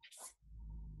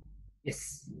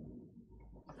 yes.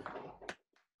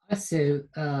 I sell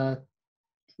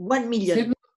 1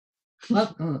 million.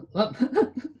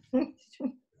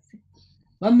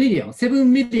 1 million,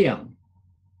 7 million.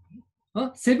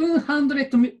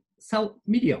 700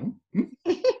 million?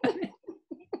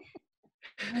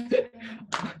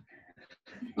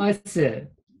 I said,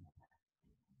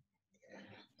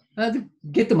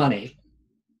 get money.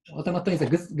 Automaton is a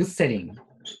good selling.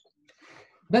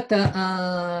 But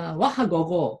what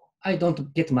ago, I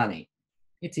don't get money.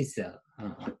 It is,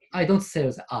 I don't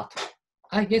sell the art.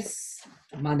 I get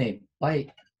money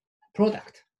by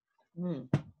product.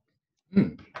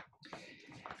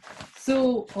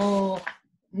 So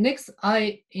next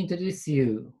I introduce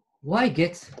you why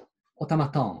get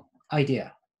automaton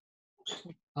idea.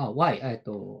 Why?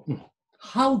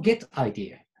 How get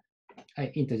idea?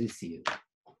 I introduce you.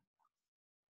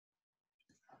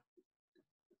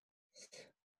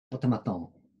 Automaton.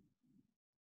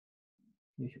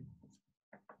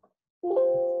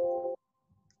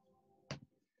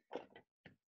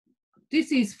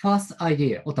 This is first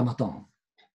idea, automaton.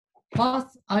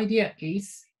 First idea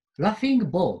is laughing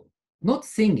ball, not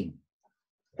singing.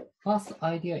 First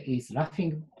idea is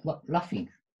laughing, like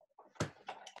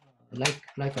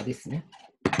this,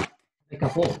 like a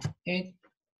ball. And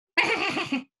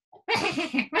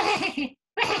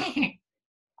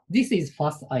this is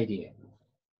first idea.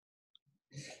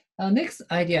 Next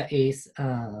idea is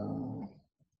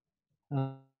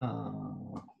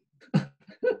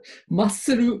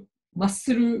muscle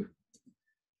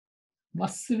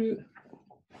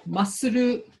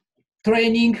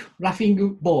training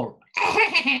laughing ball.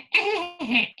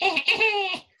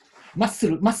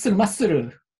 Muscle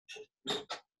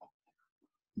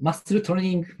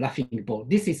training laughing ball.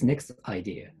 This is next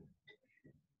idea.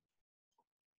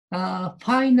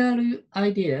 Final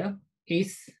idea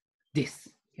is this.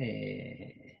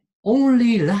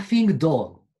 Only laughing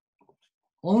doll.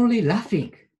 Only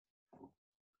laughing.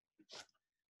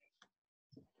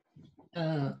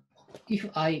 If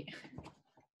I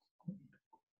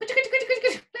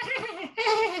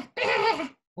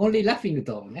only laughing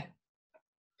doll, né?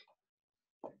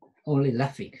 Only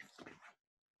laughing.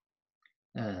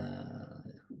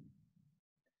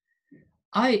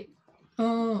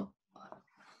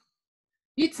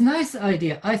 It's nice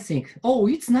idea, I think. Oh,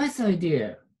 it's nice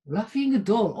idea. Laughing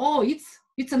doll. Oh,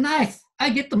 it's a nice.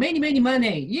 I get many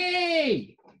money.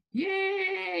 Yay!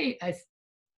 Yay!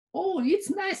 Oh, it's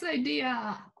nice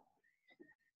idea.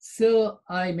 So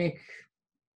I make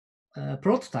a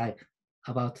prototype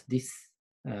about this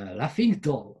laughing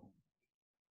doll.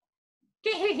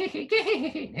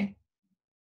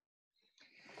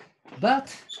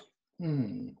 But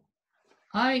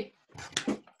I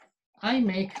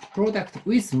make product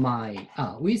with my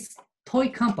with toy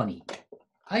company.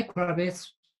 I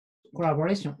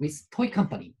collaboration with toy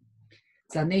company.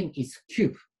 The name is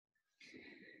Cube.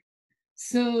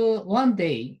 So one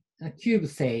day, Cube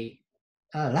say,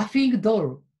 laughing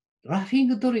doll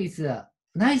is a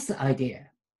nice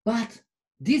idea, but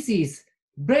this is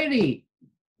very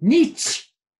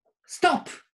niche. Stop.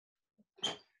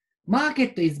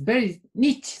 Market is very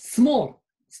niche, small.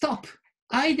 Stop.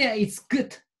 Idea is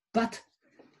good, but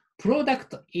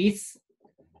product is,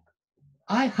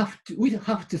 we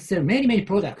have to sell many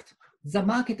products. The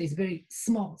market is very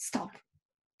small. Stop.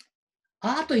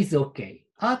 Art is okay.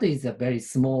 Art is a very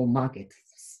small market,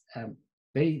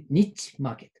 very niche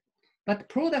market. But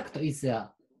product is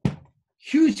a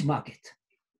huge market.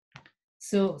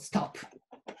 So stop.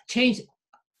 Change.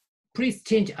 Please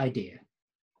change idea.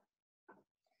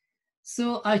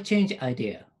 So I change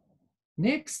idea.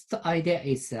 Next idea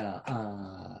is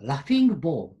laughing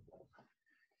ball.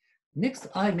 Next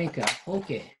I make a,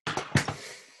 okay.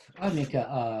 I make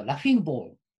a laughing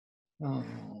ball.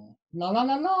 La la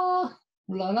la la,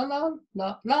 la la la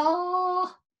la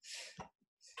la.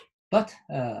 But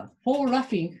for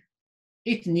laughing,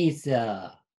 it needs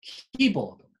a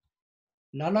keyboard.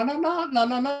 La la la la la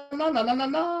la la la la la la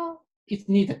la. It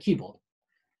needs a keyboard.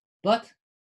 But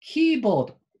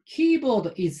keyboard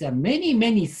is a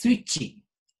many switch.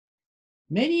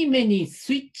 Many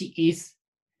switch is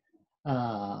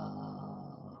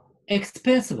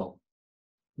expensive.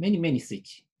 Many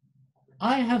switch.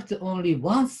 I have to only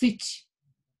one switch.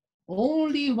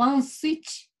 Only one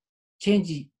switch.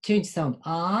 Change sound.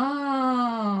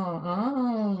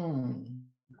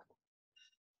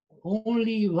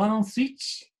 Only one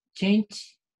switch.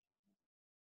 Change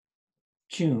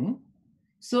tune.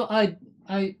 So I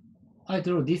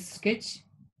draw this sketch.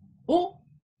 Oh,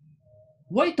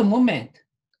 wait a moment.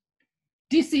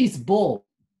 This is ball,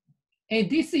 and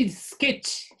this is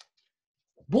sketch.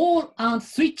 Ball and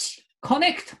switch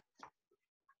connect.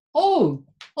 Oh,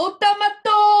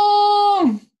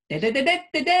 automaton!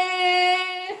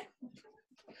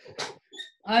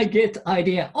 I get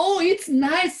idea. Oh, it's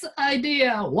nice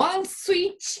idea. One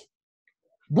switch,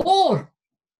 ball,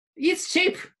 its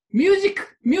shape,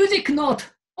 music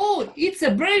note. Oh, it's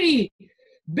a very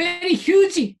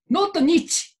huge, not a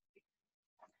niche.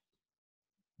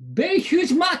 Very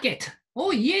huge market.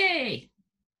 Oh, yay!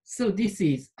 So this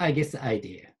is, I guess,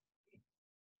 idea.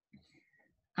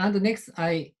 And next,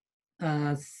 I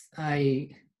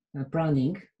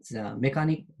planning the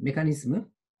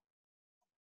mechanism.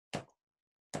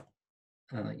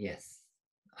 Yes,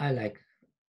 I like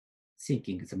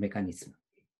thinking the mechanism.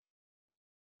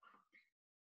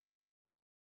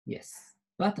 Yes,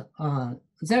 but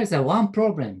there is a one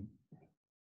problem.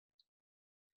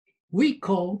 We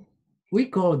call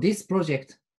this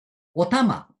project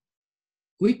Otama.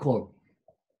 We call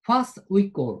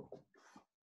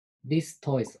this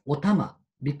toys Otama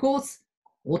because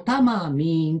Otama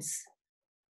means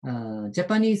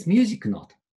Japanese music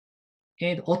note.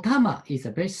 And Otama is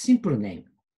a very simple name.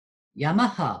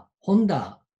 Yamaha,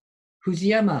 Honda,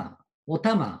 Fujiyama,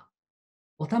 Otama.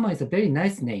 Otama is a very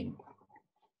nice name.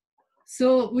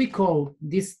 So we call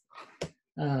this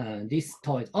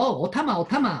toy. Oh,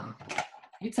 Otama.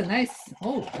 It's a nice,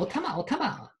 oh,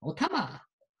 Otama.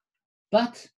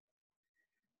 But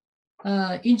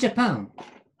in Japan,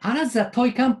 another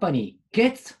toy company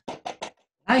gets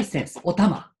license,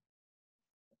 Otama.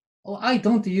 Oh, I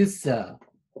don't use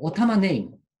Otama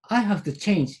name. I have to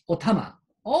change Otama.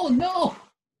 Oh no!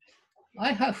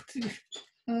 I have to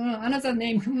another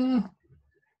name.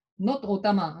 Not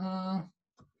Otama.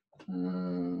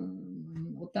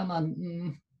 Otama.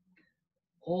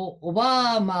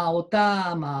 Obama,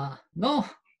 Otama. No,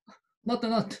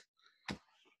 not.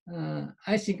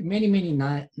 I think many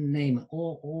name.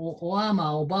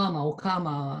 Obama,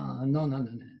 Okama. No.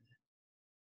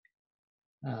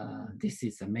 This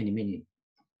is a many name.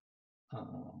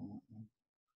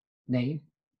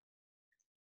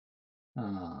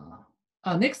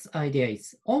 Next idea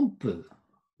is onpu,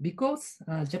 because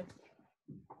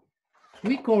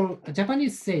we call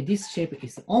Japanese say this shape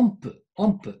is onpu.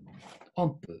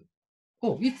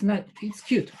 Oh, it's not. It's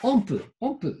cute. Onpu.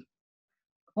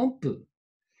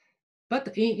 But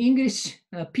in English,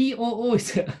 POO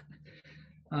is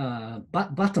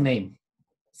but name.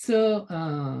 So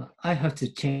I have to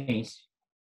change.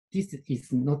 This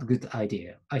is not a good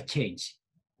idea. I change.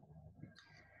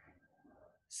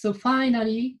 So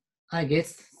finally, I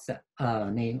guess the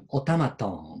name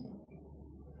Otamaton.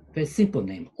 Very simple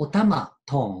name.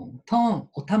 Otamaton. Tone,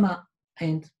 Otama,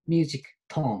 and music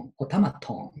tone.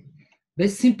 Otamaton. Very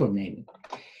simple name.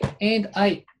 And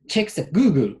I check the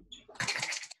Google.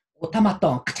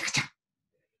 Otamaton.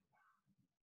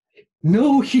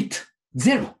 No hit.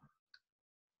 0.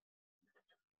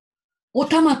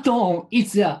 Otamaton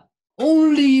is the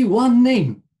only one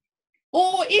name.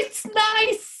 Oh, it's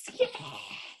nice! Yeah.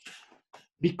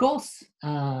 Because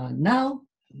now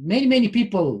many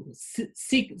people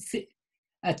check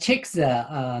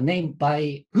the name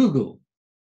by Google.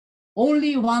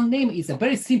 Only one name is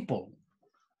very simple.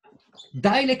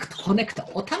 Direct connect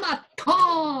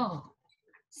Otamaton.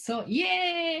 So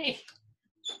yay!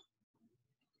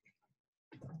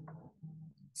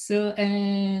 So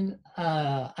and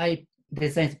I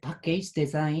designed package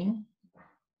design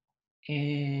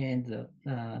and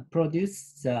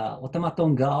produce the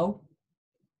automaton girl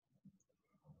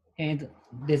and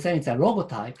design the logo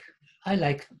type. I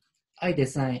like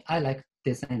design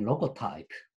logo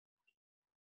type.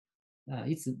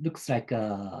 It looks like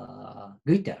a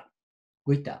guitar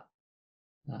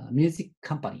music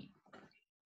company.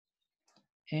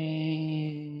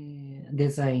 And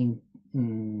design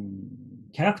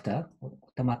character,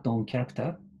 automaton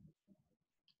character.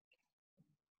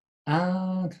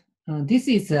 And this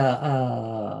is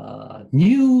a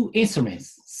new instrument.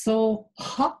 So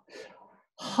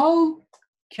how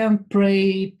can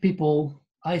play people,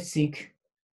 I think,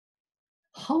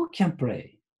 how can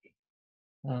play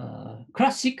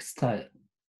classic style?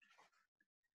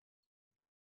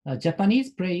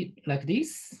 Japanese play like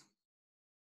this.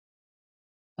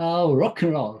 Oh, rock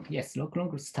and roll. Yes, rock and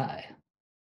roll style.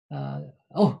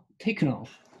 Oh, techno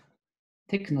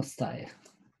style.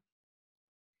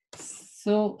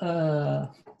 So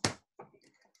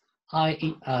I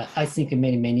think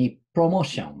many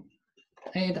promotion,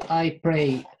 and I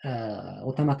play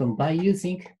automaton by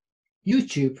using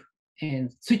YouTube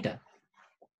and Twitter.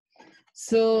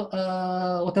 So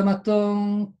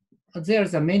automaton,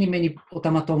 there's a many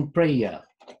automaton player,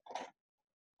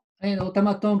 and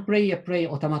automaton player play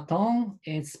automaton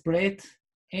and spread,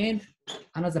 and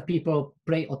another people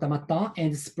play automaton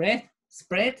and spread.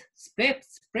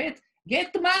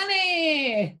 Get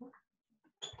money.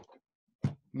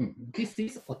 This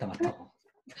is automaton.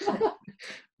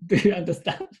 Do you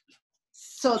understand?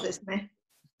 そうですね。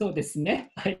そうです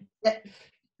ね。はい。Yeah.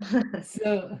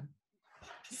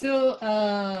 So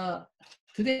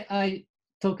today I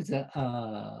talked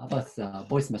about the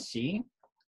voice machine.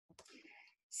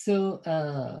 So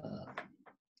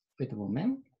wait a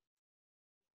moment.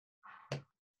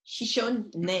 師匠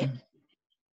ね。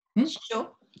Hmm? 師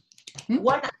匠 Hmm?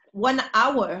 one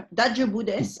hour 大丈夫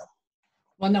です。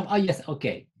One hour. Yes.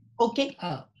 Okay. OK?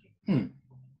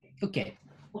 Okay.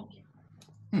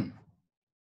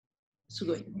 す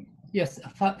ごい。Yes.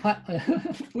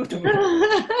 Wait a minute.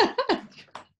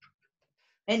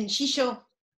 And Shisho,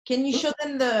 can you show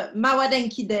them the Maywa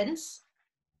Denki dance?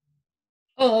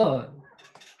 こ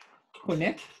れ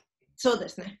ね。そうで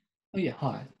すね。いや、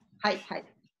はい。はいはい。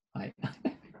はい。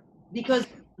Because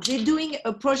they're doing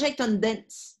a project on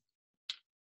dance.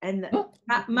 And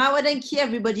Maywa Denki,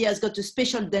 everybody has got a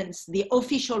special dance, the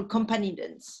official company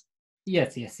dance.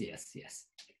 Yes.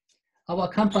 Our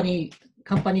company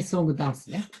song dance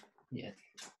ね。Yes.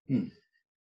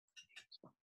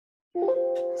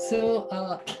 So,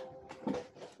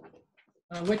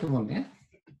 wait a moment.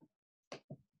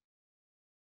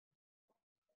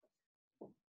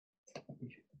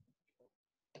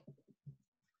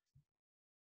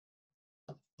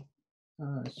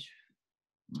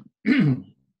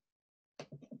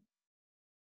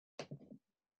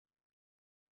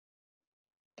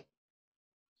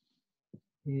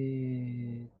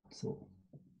 So.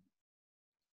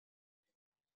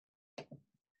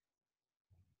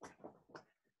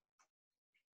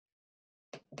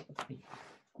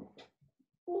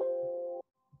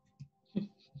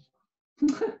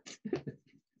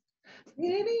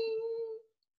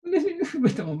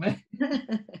 Wait a moment.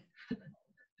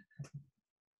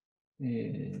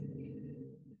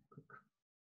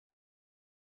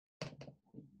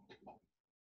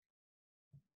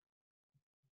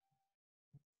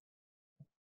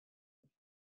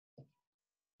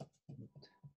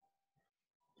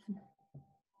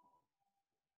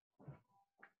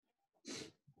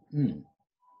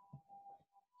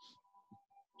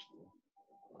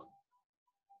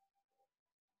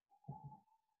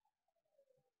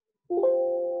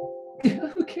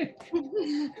 Okay.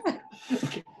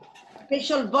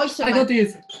 Special voice. I don't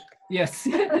use. Yes.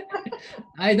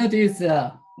 I don't use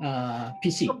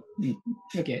PC.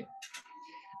 Okay.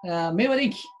 Maywa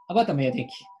Denki. About Maywa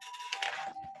Denki.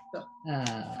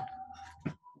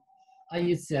 I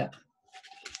use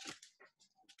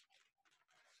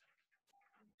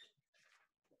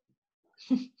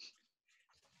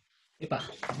paper.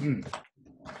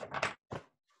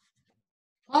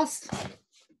 First,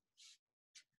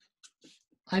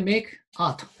 I make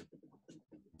art.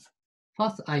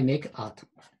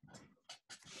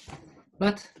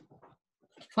 But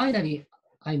finally,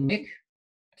 I make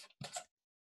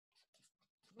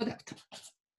product.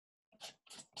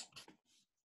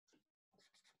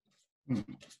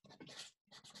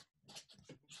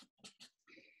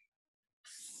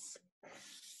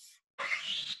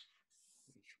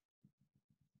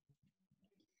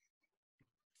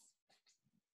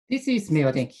 This is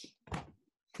Maywa Denki.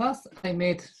 First, I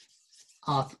made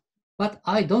art, but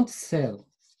I don't sell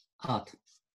art.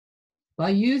 By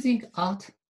using art,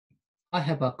 I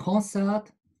have a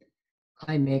concert.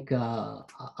 I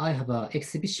have an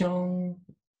exhibition,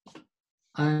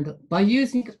 and by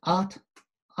using art,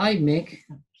 I make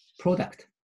product.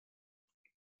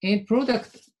 And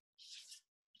product,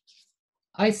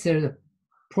 I sell the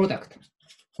product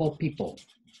for people.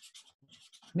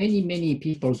 Many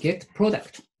people get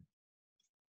product.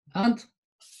 And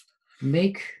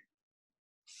make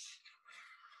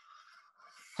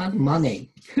and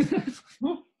money.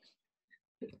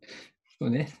 そう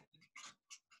ね。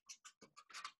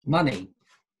money.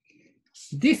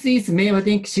 This is Maywa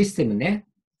Denki system ね。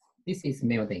This is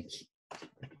Maywa Denki.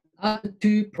 Art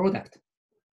to product.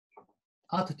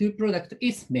 Art to product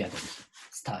is Maywa Denki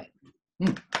style.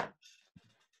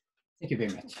 Thank you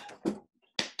very much.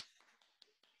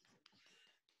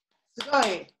 すご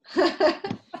い。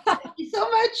Thank you so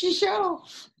much, Shisho.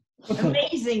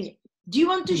 Amazing. Do you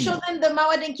want to show them the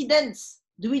Maywa Denki dance?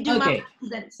 Do we do Okay. Maywa Denki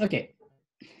dance? Okay.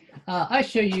 I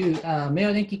show you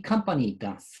Maywa Denki company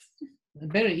dance.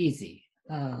 Very easy.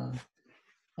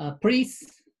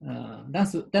 Please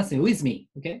dance with me.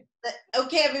 Okay.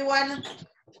 Okay, everyone.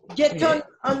 Get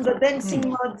on the dancing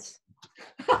mode.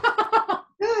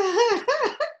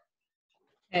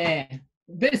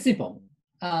 Very simple.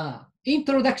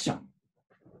 Introduction.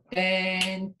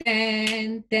 Ten,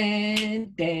 ten,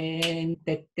 ten, ten,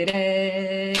 ten,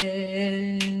 ten.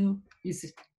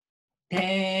 Is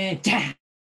ten, ten,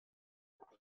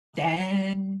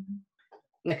 ten.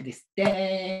 Like this.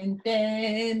 Ten,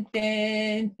 ten,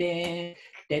 ten, ten,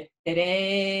 ten,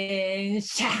 ten,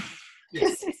 sha.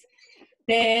 Yes.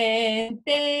 Ten,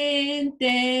 ten,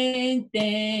 ten,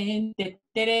 ten, ten,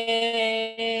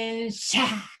 ten, sha.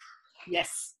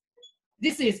 Yes.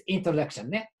 This is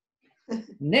introduction.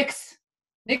 Next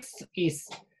is,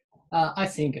 I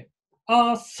think,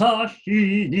 朝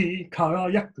日に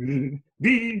輝く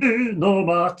ビルの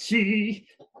街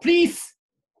Please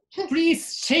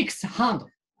shake the hand.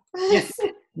 Yes.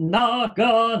 流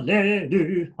れ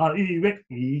るハイウェ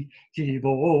イ希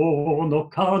望の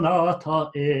彼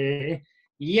方へ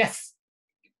Yes.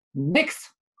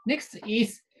 Next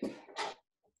is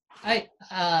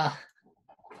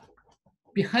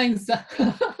behind the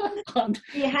hand.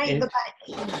 Behind the back.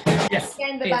 Yes.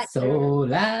 Behind the back.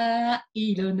 空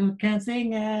色の風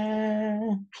が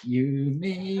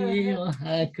夢を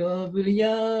運ぶ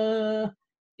よ。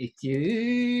宇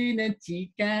宙の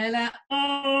力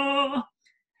を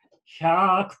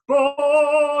100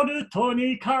ボルト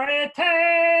に変えて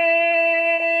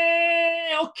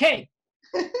OK!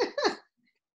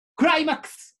 クライマック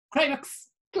ス Climax.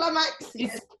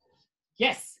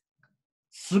 Yes!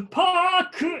 スパ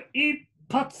ーク一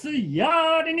発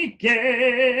やりに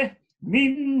げみ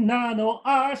んなの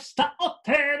明日を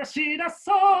照らし出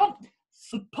そう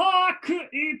スパーク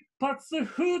一発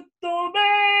吹っ飛べ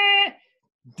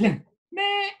で名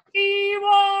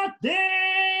は電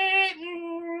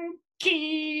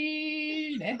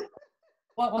気ね。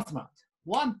What's that?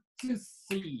 1, 2,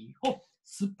 3, 4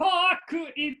スパー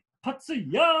ク一発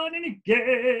やりに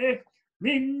げ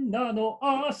みんなの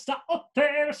明日を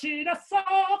照らし出そう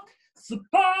ス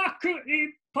パーク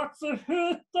一発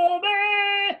吹っ飛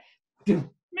べ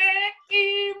名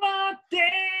は電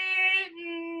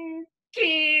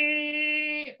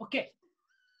気 OK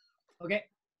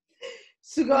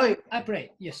すごい。I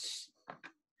play. Yes.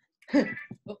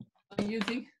 Oh, I'm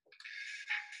using.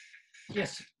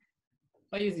 Yes.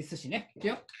 I use this sushi ね。いく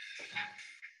よ。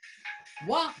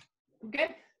One.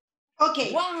 Okay.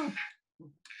 Okay.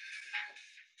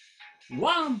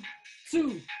 One,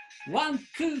 two, 1,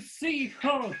 2, 3,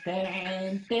 4.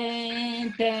 Ten,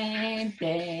 ten, ten,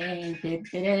 ten, ten,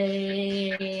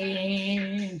 ten.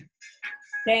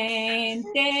 Ten,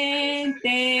 ten,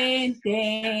 ten,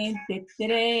 ten, ten,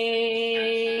 ten.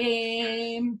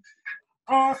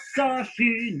 朝日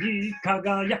に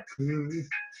輝く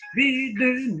ビ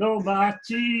ルの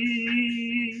街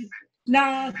流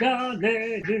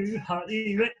れるハ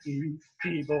イウェイ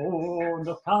希望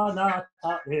の彼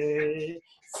方へ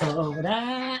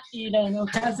空色の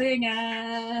風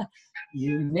が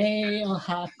夢を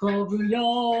運ぶ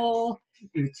よ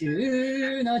宇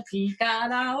宙の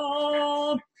力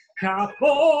を100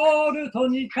ボルト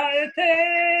に変えて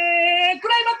ク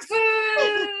ライマックス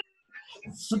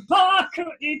スパーク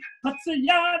一発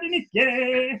やりに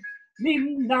げみ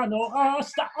んなの明日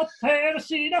を照ら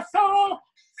し出そう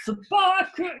スパ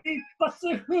ーク一発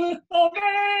吹っ飛べ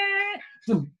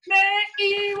名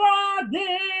は電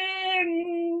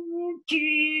気イ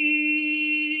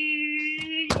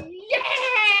エ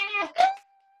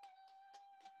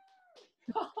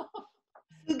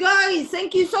すごい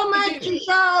Thank you so much,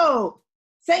 Shisho.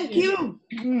 Thank you.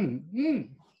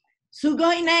 す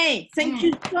ごいね Thank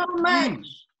you so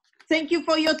much. Thank you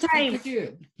for your time. Thank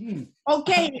you.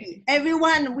 Okay,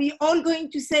 everyone, we all going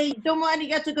to say どうもあり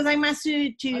がとうございます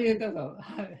to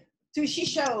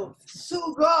Shisho. す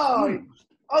ごい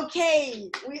Okay,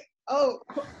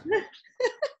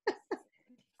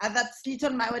 that's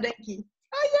little Maywa Denki.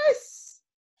 Yes.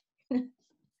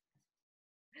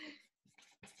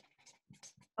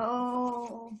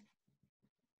 Oh,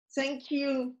 thank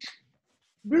you.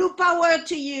 Blue power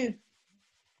to you.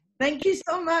 Thank you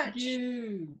so much.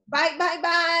 Bye, bye,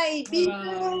 bye.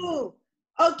 Bisous.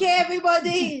 Okay,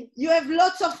 everybody, you have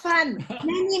lots of fun.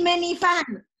 Many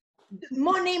fun.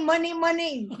 Money. Many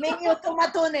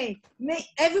automatone.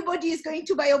 Everybody is going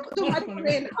to buy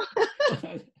automatone.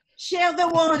 Share the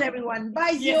word, everyone.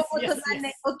 Buy the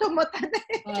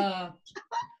automatone.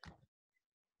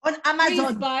 On Amazon.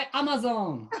 Please buy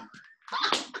Amazon.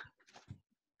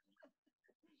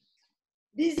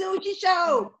 Bisous,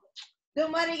 Chichou.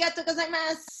 Domo arigatou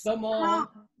gozaimasu. Domo.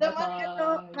 Domo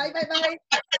arigatou. Bye.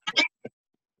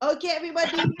 Okay,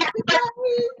 everybody.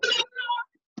 Bye.